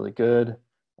doing really good.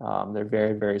 They're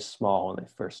very, very small when they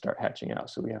first start hatching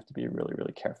out. So we have to be really,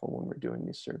 really careful when we're doing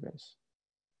these surveys.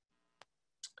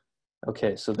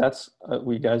 Okay, so that's,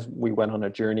 we went on a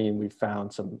journey and we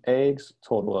found some eggs,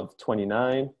 total of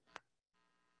 29.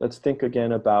 Let's think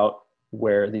again about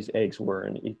where these eggs were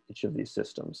in each of these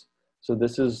systems. So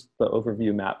this is the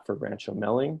overview map for Rancho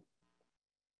Melling.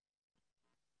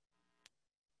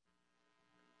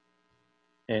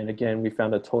 And again, we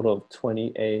found a total of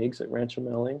 20 eggs at Rancho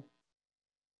Melling.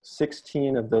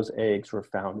 16 of those eggs were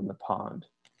found in the pond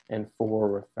and 4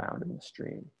 were found in the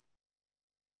stream.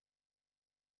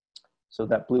 So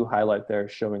that blue highlight there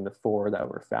is showing the 4 that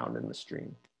were found in the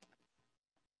stream.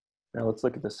 Now let's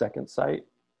look at the second site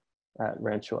at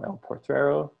Rancho El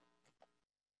Portero.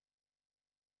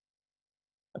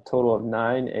 A total of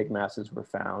 9 egg masses were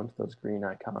found, those green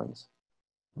icons,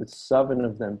 with 7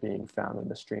 of them being found in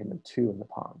the stream and 2 in the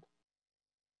pond.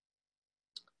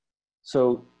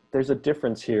 So there's a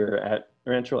difference here. At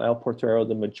Rancho El Portero,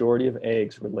 the majority of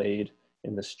eggs were laid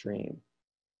in the stream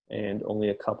and only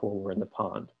a couple were in the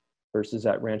pond, versus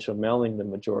at Rancho Melling, the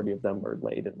majority of them were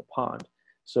laid in the pond.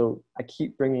 So I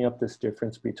keep bringing up this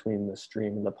difference between the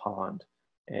stream and the pond,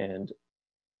 and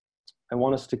I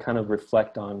want us to kind of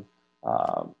reflect on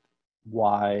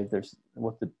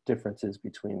what the difference is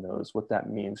between those, what that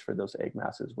means for those egg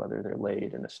masses, whether they're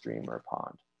laid in a stream or a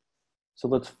pond. So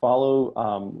let's follow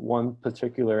one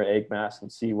particular egg mass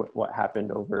and see what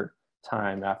happened over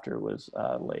time after it was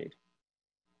laid.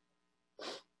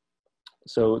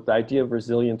 So the idea of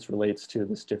resilience relates to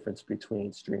this difference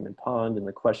between stream and pond, and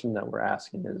the question that we're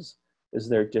asking is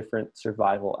there a different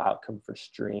survival outcome for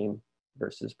stream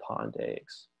versus pond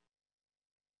eggs?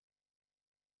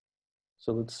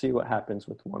 So let's see what happens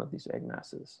with one of these egg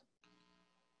masses.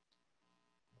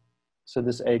 So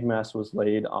this egg mass was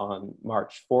laid on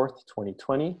March 4th,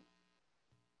 2020.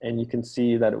 And you can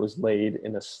see that it was laid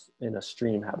in a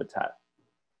stream habitat.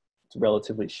 It's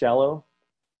relatively shallow.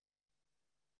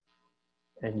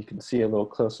 And you can see a little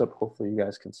close up. Hopefully you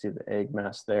guys can see the egg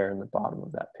mass there in the bottom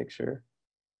of that picture.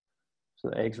 So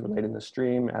the eggs were laid in the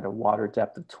stream at a water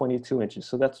depth of 22 inches.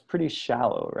 So that's pretty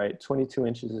shallow, right? 22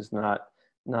 inches is not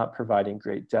providing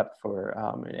great depth for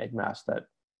an egg mass that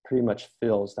pretty much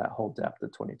fills that whole depth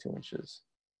of 22 inches.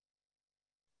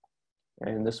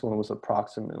 And this one was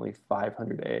approximately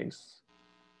 500 eggs.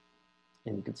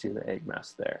 And you can see the egg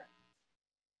mass there.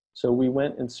 So we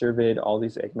went and surveyed all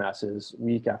these egg masses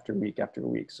week after week after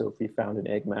week. So if we found an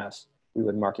egg mass, we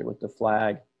would mark it with the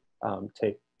flag,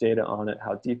 take data on it,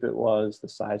 how deep it was, the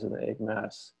size of the egg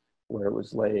mass, where it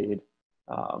was laid,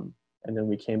 And then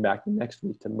we came back the next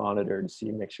week to monitor to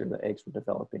see, make sure the eggs were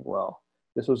developing well.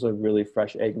 This was a really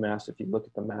fresh egg mass. If you look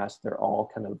at the mass, they're all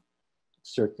kind of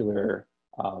circular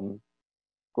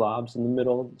globs in the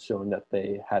middle, showing that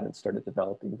they hadn't started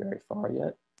developing very far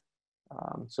yet.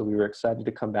 So we were excited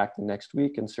to come back the next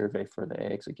week and survey for the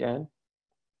eggs again.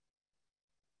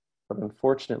 But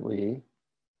unfortunately,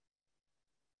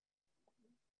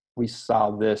 we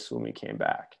saw this when we came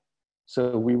back.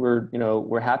 So we were,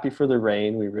 we're happy for the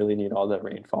rain. We really need all that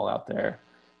rainfall out there.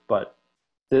 But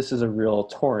this is a real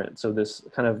torrent. So this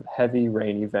kind of heavy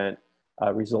rain event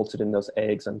resulted in those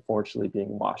eggs unfortunately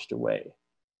being washed away,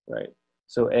 right?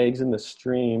 So eggs in the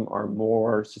stream are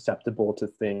more susceptible to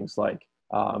things like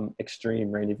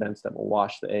extreme rain events that will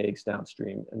wash the eggs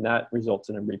downstream, and that results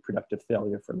in a reproductive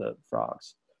failure for the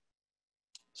frogs.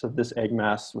 So this egg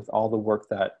mass, with all the work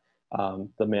that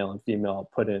the male and female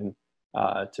put in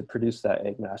to produce that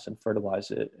egg mass and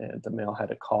fertilize it, and the male had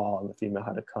to call and the female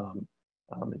had to come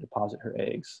and deposit her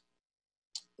eggs,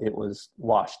 it was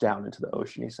washed down into the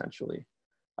ocean essentially.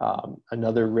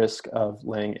 Another risk of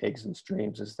laying eggs in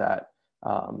streams is that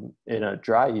in a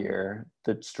dry year,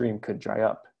 the stream could dry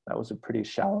up. That was a pretty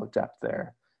shallow depth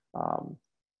there.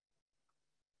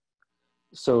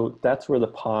 So that's where the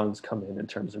ponds come in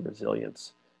terms of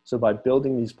resilience. So by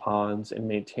building these ponds and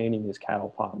maintaining these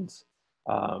cattle ponds,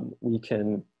 we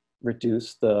can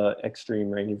reduce the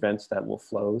extreme rain events that will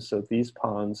flow. So these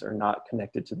ponds are not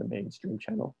connected to the main stream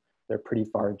channel. They're pretty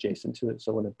far adjacent to it.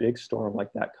 So when a big storm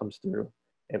like that comes through,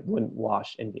 it wouldn't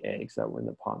wash any eggs that were in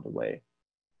the pond away.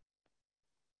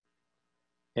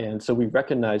 And so we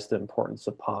recognized the importance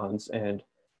of ponds, and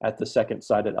at the second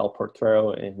site at El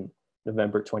Portero in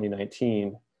November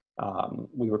 2019,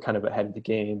 we were kind of ahead of the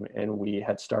game, and we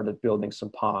had started building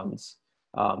some ponds.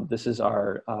 This is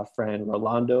our friend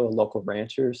Rolando, a local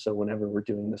rancher. So whenever we're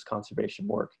doing this conservation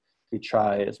work, we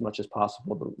try as much as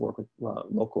possible to work with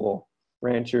local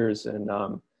ranchers and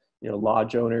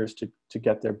lodge owners to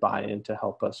get their buy-in to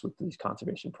help us with these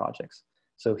conservation projects.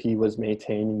 So he was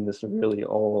maintaining this really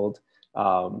old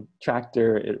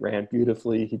tractor. It ran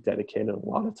beautifully. He dedicated a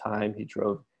lot of time. He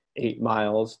drove 8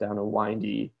 miles down a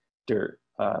windy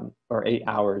or 8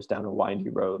 hours down a windy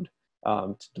road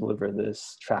to deliver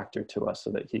this tractor to us so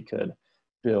that he could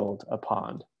build a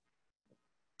pond.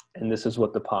 And this is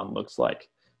what the pond looks like.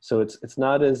 So it's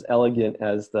not as elegant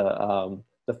as the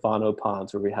Fano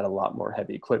ponds where we had a lot more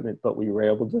heavy equipment, but we were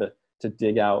able to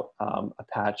dig out a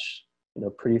patch,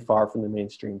 pretty far from the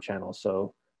mainstream channel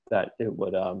so that it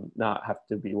would not have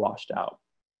to be washed out.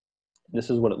 This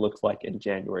is what it looked like in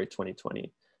January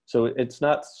 2020. So it's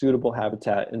not suitable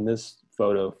habitat in this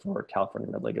photo for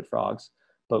California red-legged frogs,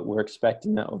 but we're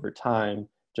expecting that over time,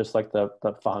 just like the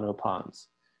Fano ponds.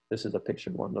 This is a picture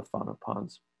of one of the Fano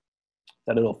ponds,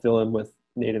 that it'll fill in with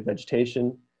native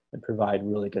vegetation and provide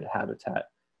really good habitat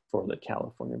for the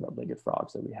California red-legged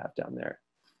frogs that we have down there.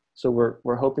 So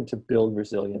we're hoping to build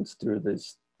resilience through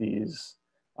these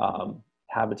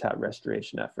habitat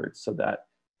restoration efforts so that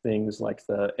things like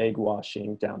the egg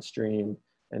washing downstream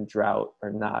and drought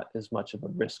are not as much of a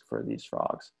risk for these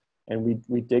frogs. And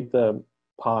we dig the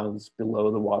ponds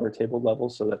below the water table level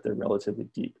so that they're relatively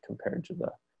deep compared to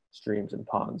the streams and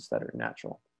ponds that are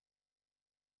natural.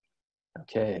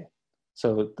 Okay,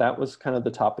 so that was kind of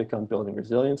the topic on building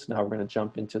resilience. Now we're going to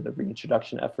jump into the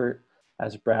reintroduction effort.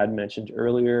 As Brad mentioned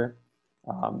earlier,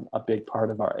 a big part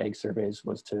of our egg surveys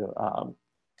was to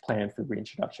plan for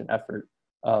reintroduction effort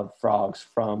of frogs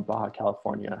from Baja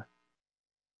California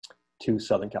to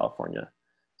Southern California.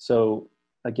 So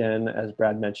again, as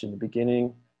Brad mentioned in the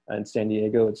beginning, in San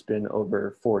Diego, it's been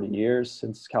over 40 years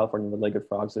since California red-legged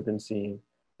frogs have been seen.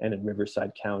 And in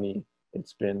Riverside County,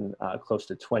 it's been close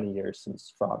to 20 years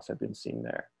since frogs have been seen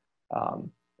there.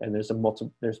 And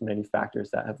there's many factors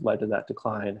that have led to that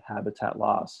decline. Habitat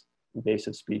loss,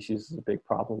 invasive species is a big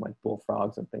problem, like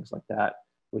bullfrogs and things like that,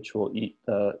 which will eat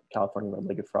the California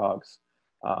red-legged frogs.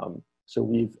 So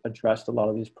we've addressed a lot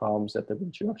of these problems at the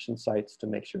reintroduction sites to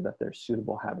make sure that there's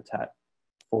suitable habitat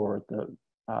for the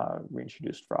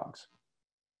reintroduced frogs.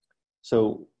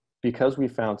 So because we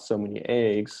found so many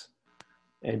eggs,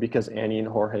 and because Annie and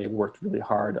Jorge worked really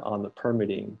hard on the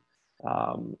permitting,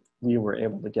 we were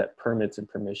able to get permits and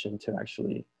permission to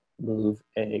actually move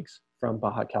eggs from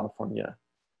Baja California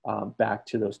back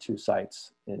to those 2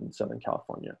 sites in Southern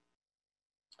California.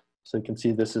 So you can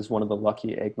see this is one of the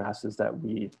lucky egg masses that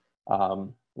we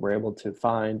were able to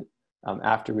find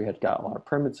after we had got a lot of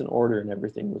permits in order and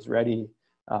everything was ready.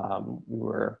 We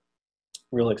were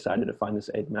really excited to find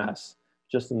this egg mass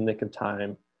just in the nick of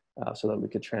time so that we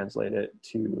could translate it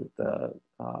to the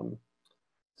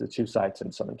 2 sites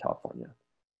in Southern California.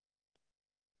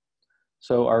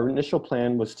 So our initial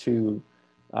plan was to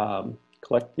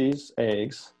collect these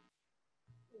eggs.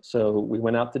 So we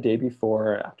went out the day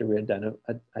before after we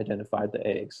identified the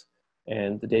eggs.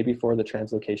 And the day before the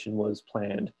translocation was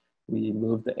planned, we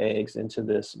moved the eggs into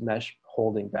this mesh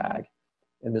holding bag.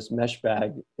 And this mesh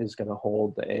bag is going to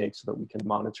hold the eggs so that we can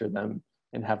monitor them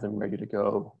and have them ready to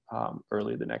go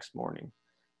early the next morning.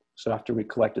 So after we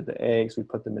collected the eggs, we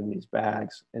put them in these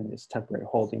bags in this temporary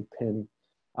holding pen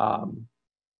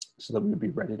so that we would be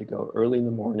ready to go early in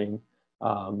the morning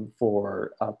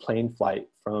for a plane flight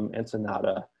from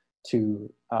Ensenada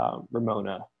to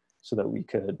Ramona so that we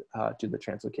could do the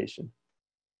translocation.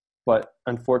 But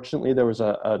unfortunately, there was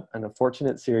an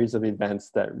unfortunate series of events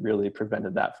that really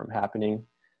prevented that from happening.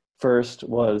 First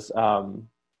was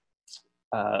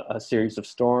a series of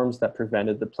storms that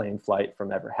prevented the plane flight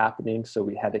from ever happening. So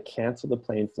we had to cancel the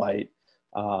plane flight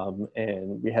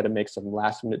and we had to make some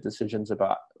last minute decisions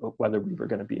about whether we were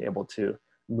going to be able to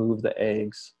move the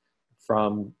eggs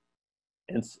from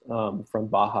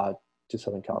Baja to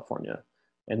Southern California.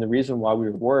 And the reason why we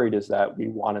were worried is that we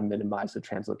want to minimize the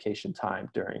translocation time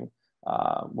during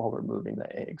while we're moving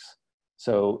the eggs.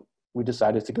 So we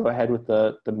decided to go ahead with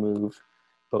the move,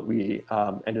 but we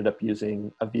ended up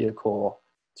using a vehicle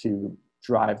to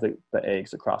drive the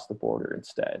eggs across the border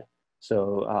instead.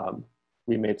 So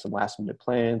we made some last minute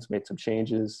plans, made some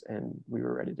changes, and we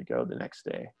were ready to go the next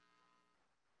day.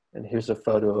 And here's a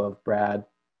photo of Brad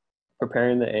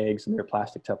preparing the eggs in their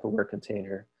plastic Tupperware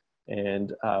container.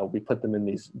 And we put them in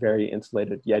these very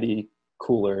insulated Yeti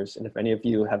coolers. And if any of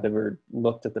you have ever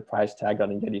looked at the price tag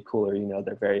on a Yeti cooler, you know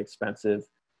they're very expensive.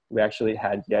 We actually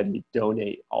had Yeti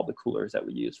donate all the coolers that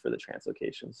we used for the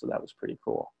translocation. So that was pretty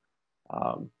cool.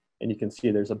 And you can see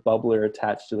there's a bubbler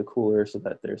attached to the cooler so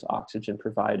that there's oxygen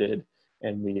provided.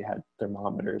 And we had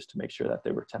thermometers to make sure that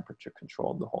they were temperature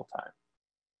controlled the whole time.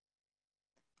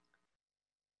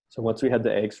 So once we had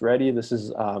the eggs ready, this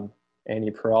is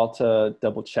Annie Peralta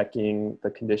double checking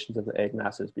the conditions of the egg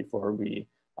masses before we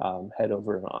head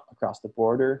over and across the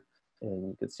border. And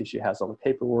you can see she has all the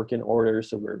paperwork in order,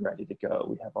 so we're ready to go.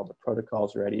 We have all the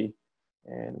protocols ready,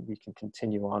 and we can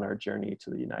continue on our journey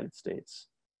to the United States.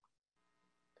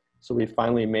 So we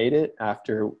finally made it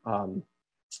after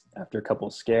a couple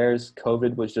of scares.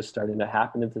 COVID was just starting to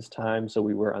happen at this time, so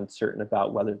we were uncertain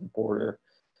about whether the border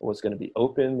was going to be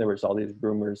open. There was all these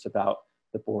rumors about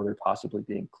the border possibly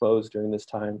being closed during this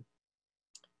time.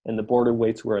 And the border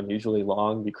waits were unusually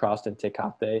long. We crossed in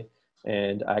Tecate,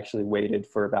 and I actually waited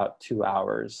for about 2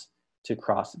 hours to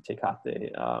cross the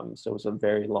Tecate. So it was a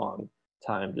very long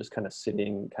time just kind of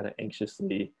sitting kind of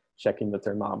anxiously checking the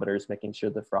thermometers, making sure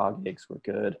the frog eggs were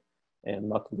good. And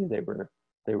luckily they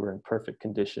were in perfect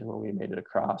condition when we made it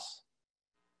across.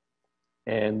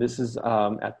 And this is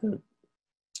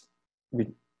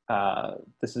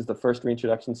this is the first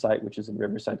reintroduction site, which is in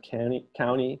Riverside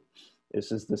County.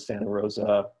 This is the Santa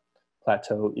Rosa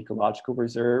Plateau Ecological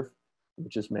Reserve,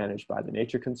 which is managed by the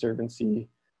Nature Conservancy.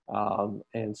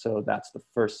 And so that's the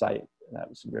first site that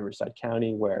was in Riverside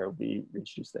County where we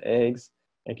reintroduced the eggs.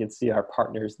 And you can see our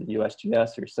partners, the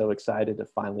USGS, are so excited to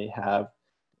finally have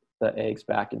the eggs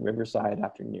back in Riverside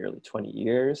after nearly 20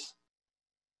 years.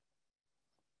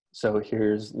 So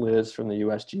here's Liz from the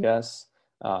USGS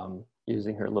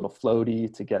using her little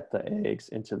floaty to get the eggs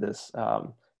into this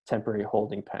temporary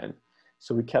holding pen.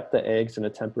 So we kept the eggs in a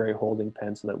temporary holding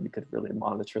pen so that we could really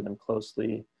monitor them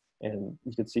closely. And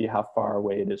you could see how far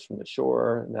away it is from the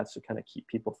shore. And that's to kind of keep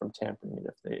people from tampering it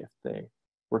if they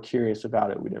were curious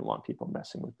about it. We didn't want people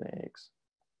messing with the eggs.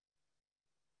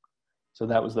 So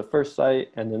that was the first site.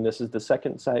 And then this is the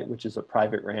second site, which is a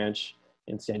private ranch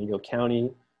in San Diego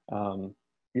County.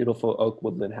 Beautiful oak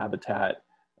woodland habitat.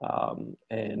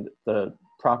 And the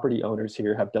property owners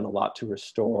here have done a lot to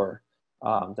restore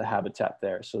the habitat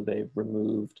there. So they've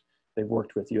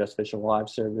worked with U.S. Fish and Wildlife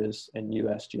Service and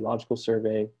U.S. Geological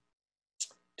Survey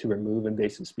to remove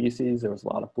invasive species. There was a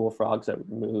lot of bullfrogs that were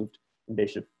removed,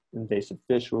 invasive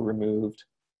fish were removed.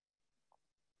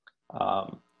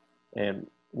 And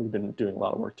we've been doing a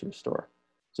lot of work to restore.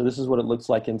 So this is what it looks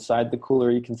like inside the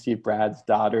cooler. You can see Brad's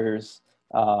daughters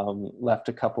left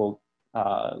a couple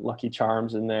Lucky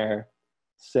Charms in there,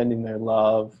 sending their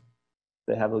love.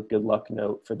 They have a good luck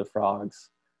note for the frogs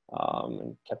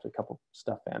and kept a couple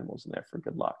stuffed animals in there for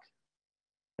good luck.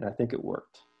 And I think it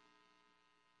worked.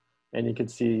 And you can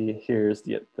see here's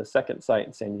the second site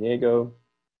in San Diego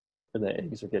where the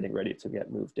eggs are getting ready to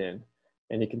get moved in.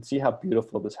 And you can see how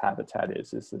beautiful this habitat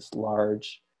is. It's this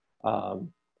large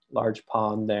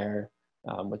pond there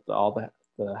with all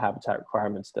the habitat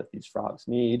requirements that these frogs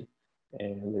need.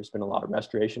 And there's been a lot of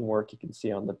restoration work. You can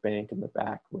see on the bank in the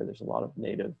back where there's a lot of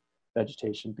native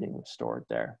vegetation being restored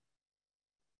there.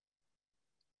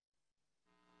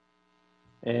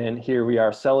 And here we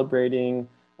are celebrating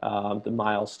the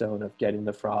milestone of getting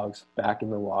the frogs back in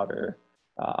the water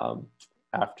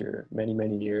after many,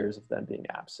 many years of them being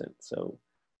absent. So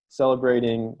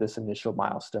celebrating this initial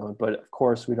milestone, but of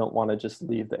course we don't want to just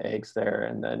leave the eggs there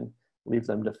and then leave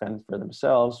them to fend for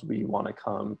themselves. We want to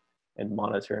come and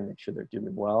monitor and make sure they're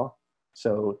doing well.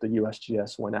 So the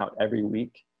USGS went out every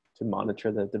week to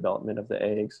monitor the development of the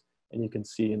eggs. And you can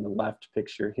see in the left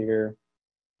picture here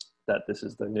that this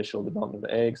is the initial development of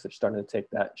the eggs. They're starting to take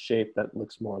that shape that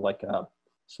looks more like a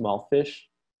small fish.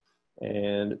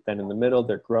 And then in the middle,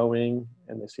 they're growing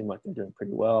and they seem like they're doing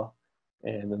pretty well.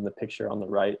 And then the picture on the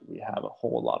right, we have a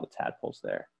whole lot of tadpoles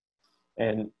there.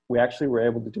 And we actually were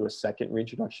able to do a second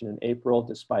reintroduction in April.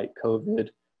 Despite COVID,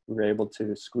 we were able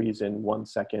to squeeze in 1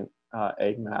 second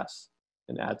egg mass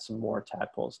and add some more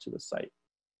tadpoles to the site.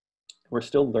 We're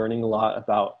still learning a lot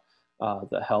about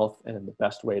the health and the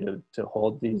best way to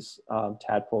hold these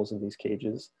tadpoles in these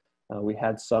cages. We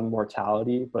had some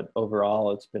mortality, but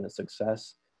overall it's been a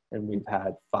success. And we've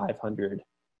had 500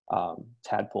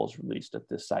 tadpoles released at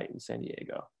this site in San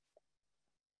Diego.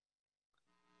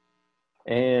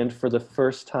 And for the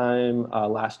first time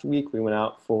last week, we went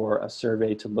out for a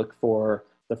survey to look for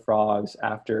the frogs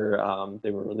after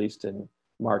they were released in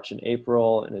March and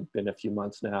April, and it's been a few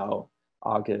months now,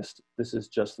 August. This is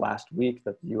just last week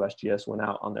that the USGS went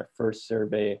out on their first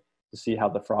survey to see how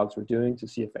the frogs were doing, to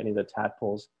see if any of the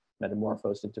tadpoles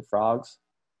metamorphosed into frogs.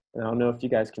 And I don't know if you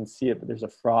guys can see it, but there's a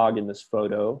frog in this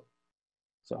photo.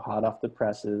 So hot off the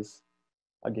presses.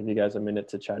 I'll give you guys a minute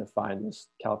to try to find this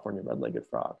California red-legged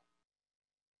frog.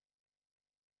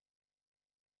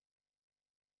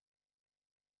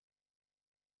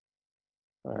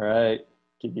 All right,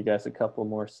 give you guys a couple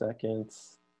more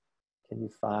seconds. Can you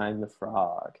find the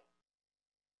frog?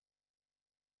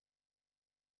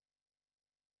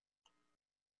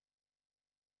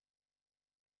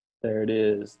 There it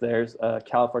is. There's a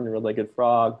California red-legged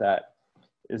frog that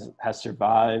has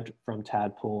survived from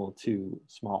tadpole to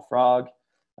small frog.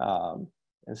 And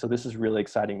so this is really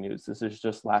exciting news. This is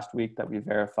just last week that we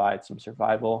verified some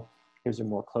survival. Here's a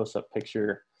more close-up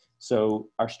picture. So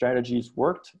our strategies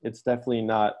worked. It's definitely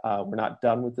not, we're not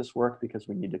done with this work because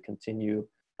we need to continue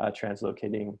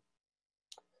translocating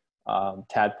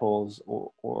tadpoles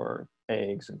or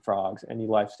eggs and frogs, any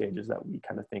life stages that we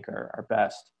kind of think are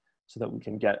best, so that we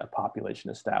can get a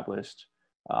population established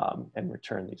and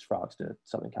return these frogs to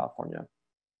Southern California.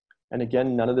 And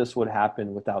again, none of this would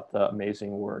happen without the amazing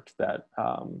work that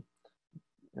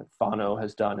Fano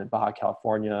has done in Baja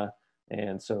California.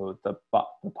 And so the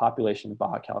population of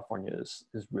Baja California is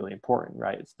really important,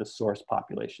 right? It's the source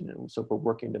population. And so we're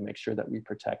working to make sure that we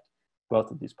protect both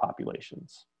of these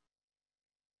populations.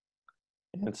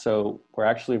 And so we're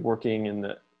actually working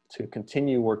to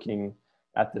continue working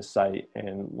at this site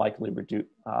and likely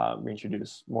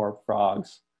reintroduce more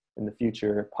frogs in the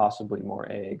future, possibly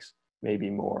more eggs, maybe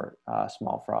more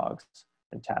small frogs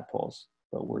and tadpoles.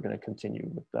 But we're going to continue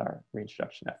with our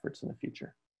reintroduction efforts in the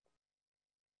future.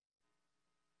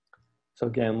 So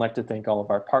again, I'd like to thank all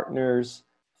of our partners,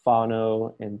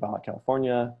 Fano in Baja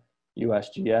California,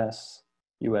 USGS,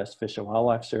 US Fish and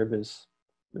Wildlife Service,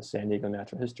 the San Diego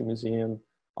Natural History Museum,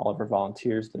 all of our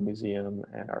volunteers, the museum,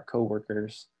 and our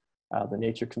co-workers, the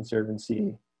Nature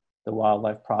Conservancy, the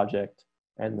Wildlife Project,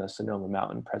 and the Sonoma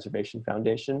Mountain Preservation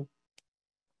Foundation.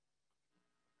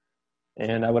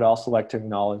 And I would also like to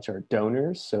acknowledge our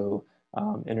donors, so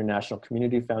International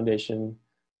Community Foundation,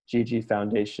 GG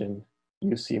Foundation,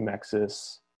 UC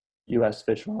Mexis, US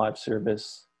Fish and Wildlife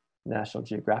Service, National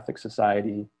Geographic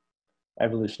Society,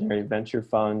 Evolutionary Venture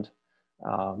Fund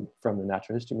from the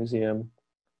Natural History Museum,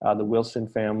 the Wilson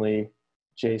family,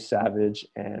 Jay Savage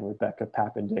and Rebecca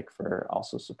Papendick for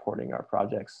also supporting our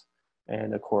projects.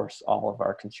 And of course, all of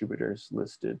our contributors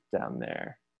listed down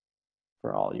there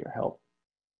for all your help.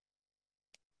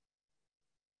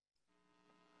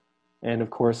 And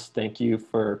of course, thank you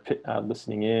for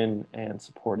listening in and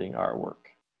supporting our work.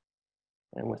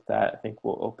 And with that, I think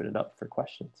we'll open it up for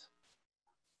questions.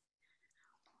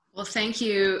 Well, thank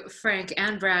you, Frank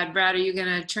and Brad. Brad, are you going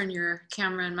to turn your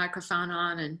camera and microphone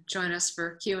on and join us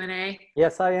for Q&A?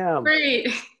 Yes, I am. Great,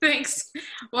 thanks.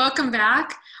 Welcome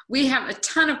back. We have a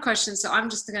ton of questions, so I'm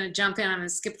just going to jump in. I'm going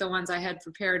to skip the ones I had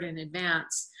prepared in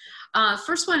advance.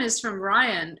 First one is from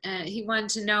Ryan. He wanted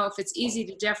to know if it's easy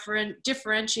to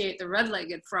differentiate the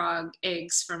red-legged frog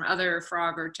eggs from other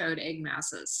frog or toad egg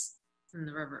masses in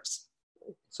the rivers.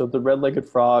 So the red-legged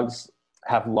frogs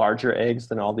have larger eggs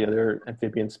than all the other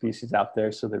amphibian species out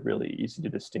there, so they're really easy to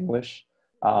distinguish.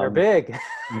 They're big.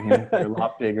 They're a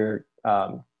lot bigger,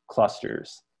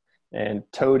 clusters. And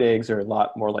toad eggs are a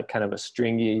lot more like kind of a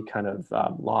stringy kind of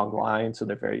long line, so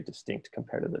they're very distinct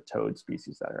compared to the toad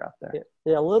species that are out there.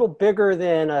 Yeah, a little bigger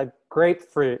than a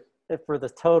grapefruit for the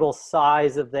total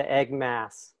size of the egg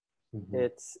mass. Mm-hmm.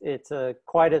 It's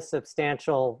quite a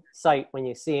substantial sight when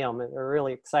you see them. They're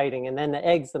really exciting. And then the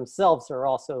eggs themselves are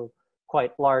also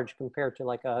quite large compared to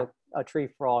like a tree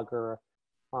frog or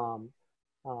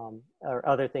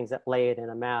other things that lay it in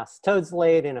a mass. Toads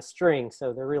lay it in a string,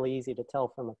 so they're really easy to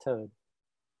tell from a toad.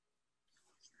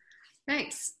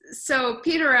 Thanks. So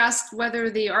Peter asked whether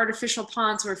the artificial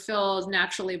ponds were filled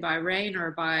naturally by rain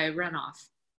or by runoff.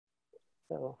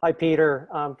 So, hi, Peter.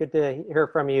 Good to hear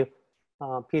from you.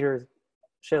 Peter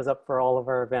shows up for all of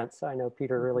our events. So I know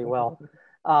Peter really well.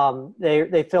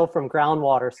 They fill from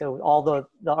groundwater. So all the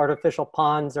artificial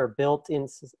ponds are built in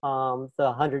the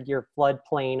 100-year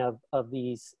floodplain of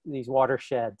these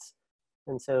watersheds.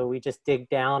 And so we just dig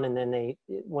down, and then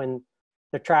when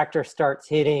the tractor starts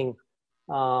hitting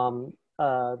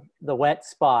the wet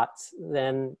spots,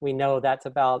 then we know that's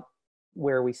about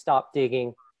where we stop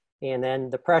digging. And then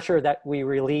the pressure that we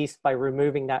release by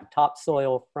removing that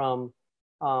topsoil from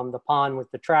the pond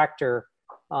with the tractor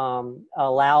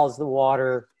allows the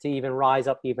water to even rise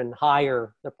up even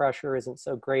higher. The pressure isn't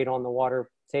so great on the water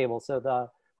table. So the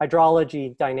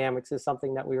hydrology dynamics is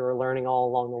something that we were learning all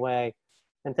along the way.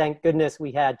 And thank goodness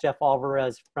we had Jeff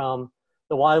Alvarez from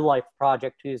the Wildlife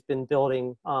Project, who's been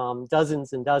building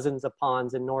dozens and dozens of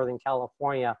ponds in Northern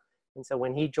California. And so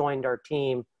when he joined our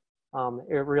team,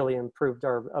 it really improved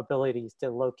our abilities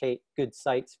to locate good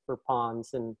sites for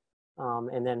ponds and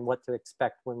then what to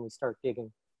expect when we start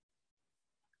digging.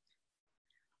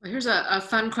 Well, here's a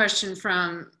fun question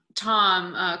from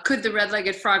Tom. Could the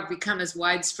red-legged frog become as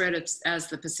widespread as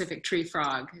the Pacific tree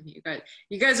frog?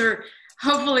 You guys are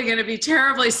hopefully going to be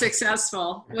terribly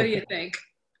successful. What do you think?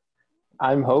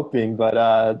 I'm hoping,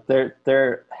 but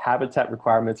their habitat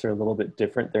requirements are a little bit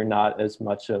different. They're not as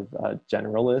much of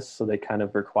generalists, so they kind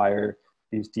of require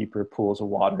these deeper pools of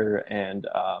water, and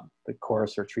the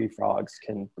chorus or tree frogs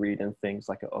can breed in things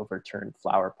like an overturned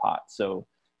flower pot. So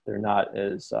they're not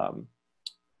as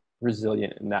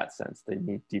resilient in that sense. They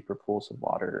need deeper pools of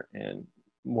water and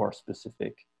more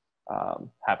specific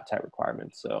habitat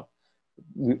requirements. So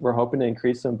we're hoping to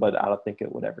increase them, but I don't think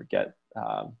it would ever get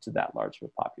to that large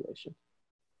of a population.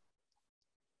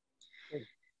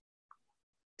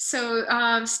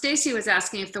 So Stacy was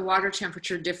asking if the water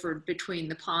temperature differed between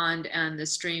the pond and the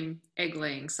stream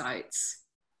egg-laying sites.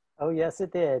 Oh, yes,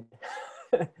 it did.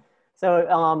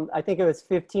 So I think it was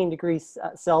 15 degrees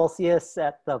Celsius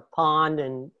at the pond,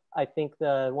 and I think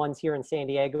the ones here in San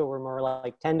Diego were more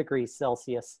like 10 degrees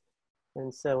Celsius.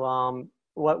 And so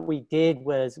what we did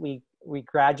was we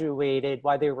graduated,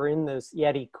 while they were in those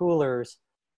Yeti coolers,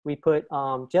 we put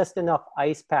just enough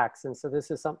ice packs. And so this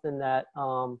is something that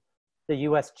the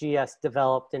USGS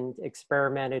developed and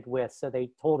experimented with. So they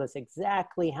told us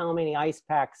exactly how many ice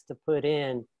packs to put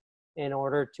in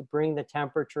order to bring the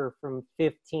temperature from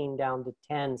 15 down to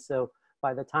 10. So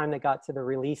by the time they got to the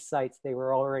release sites, they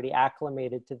were already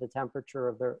acclimated to the temperature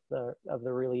of the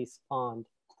release pond.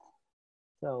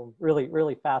 So really,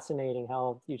 really fascinating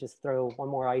how you just throw one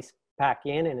more ice pack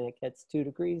in and it gets 2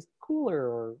 degrees cooler,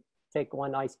 or take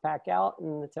one ice pack out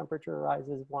and the temperature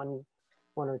rises one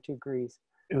or 2 degrees.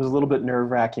 It was a little bit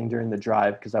nerve-wracking during the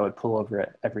drive because I would pull over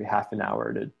it every half an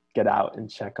hour to get out and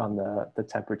check on the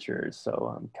temperatures.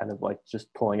 So I'm kind of like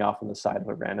just pulling off on the side of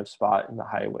a random spot in the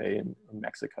highway in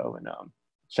Mexico and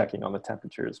checking on the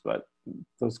temperatures. But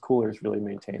those coolers really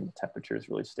maintain the temperatures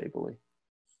really stably.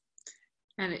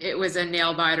 And it was a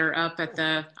nail biter up at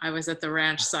I was at the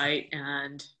ranch site,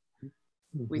 and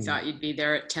we thought you'd be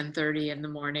there at 10:30 in the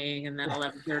morning, and then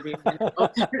 11:30 and then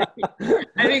 12:30.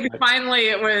 I think finally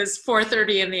it was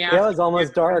 4:30 in the afternoon. Yeah, it was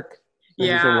almost dark.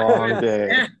 Yeah. It was a long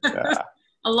day. Yeah.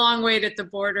 A long wait at the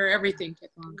border. Everything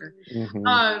took longer.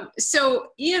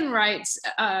 So Ian writes,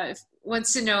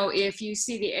 wants to know if you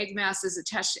see the egg masses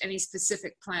attached to any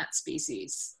specific plant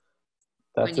species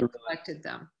when you collected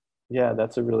them. Yeah,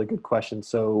 that's a really good question.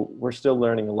 So we're still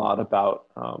learning a lot about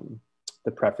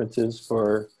the preferences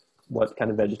for what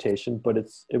kind of vegetation, but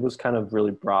it was kind of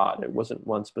really broad. It wasn't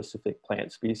one specific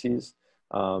plant species.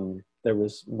 There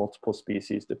was multiple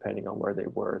species depending on where they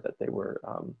were,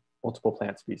 multiple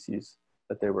plant species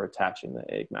that they were attaching the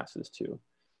egg masses to.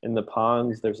 In the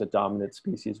ponds, there's a dominant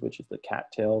species, which is the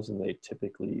cattails, and they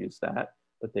typically use that,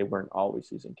 but they weren't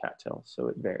always using cattails, so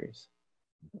it varies.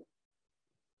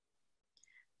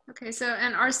 Okay, so,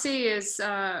 and RC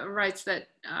writes that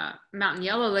mountain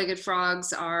yellow-legged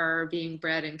frogs are being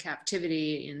bred in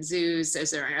captivity in zoos.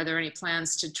 Are there any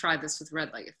plans to try this with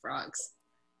red-legged frogs?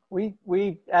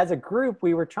 we as a group,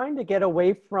 we were trying to get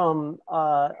away from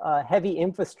heavy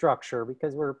infrastructure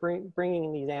because we're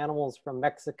bringing these animals from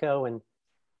Mexico, and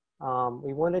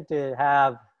we wanted to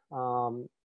have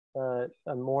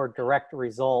a more direct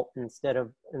result instead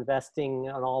of investing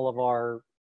on all of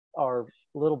our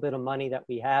little bit of money that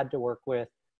we had to work with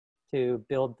to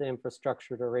build the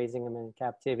infrastructure to raising them in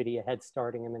captivity, head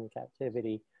starting them in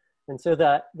captivity. And so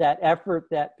that effort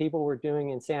that people were doing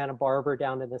in Santa Barbara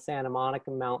down to the Santa Monica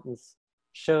Mountains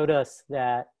showed us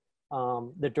that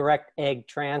the direct egg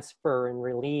transfer and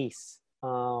release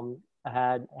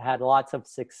had lots of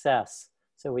success.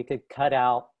 So we could cut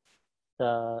out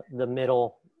the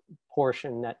middle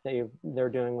portion that they're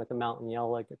doing with the mountain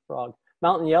yellow-legged frog.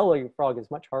 Mountain yellow-legged frog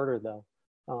is much harder though,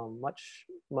 much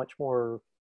more,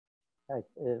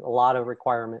 a lot of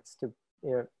requirements to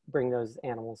bring those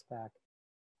animals back.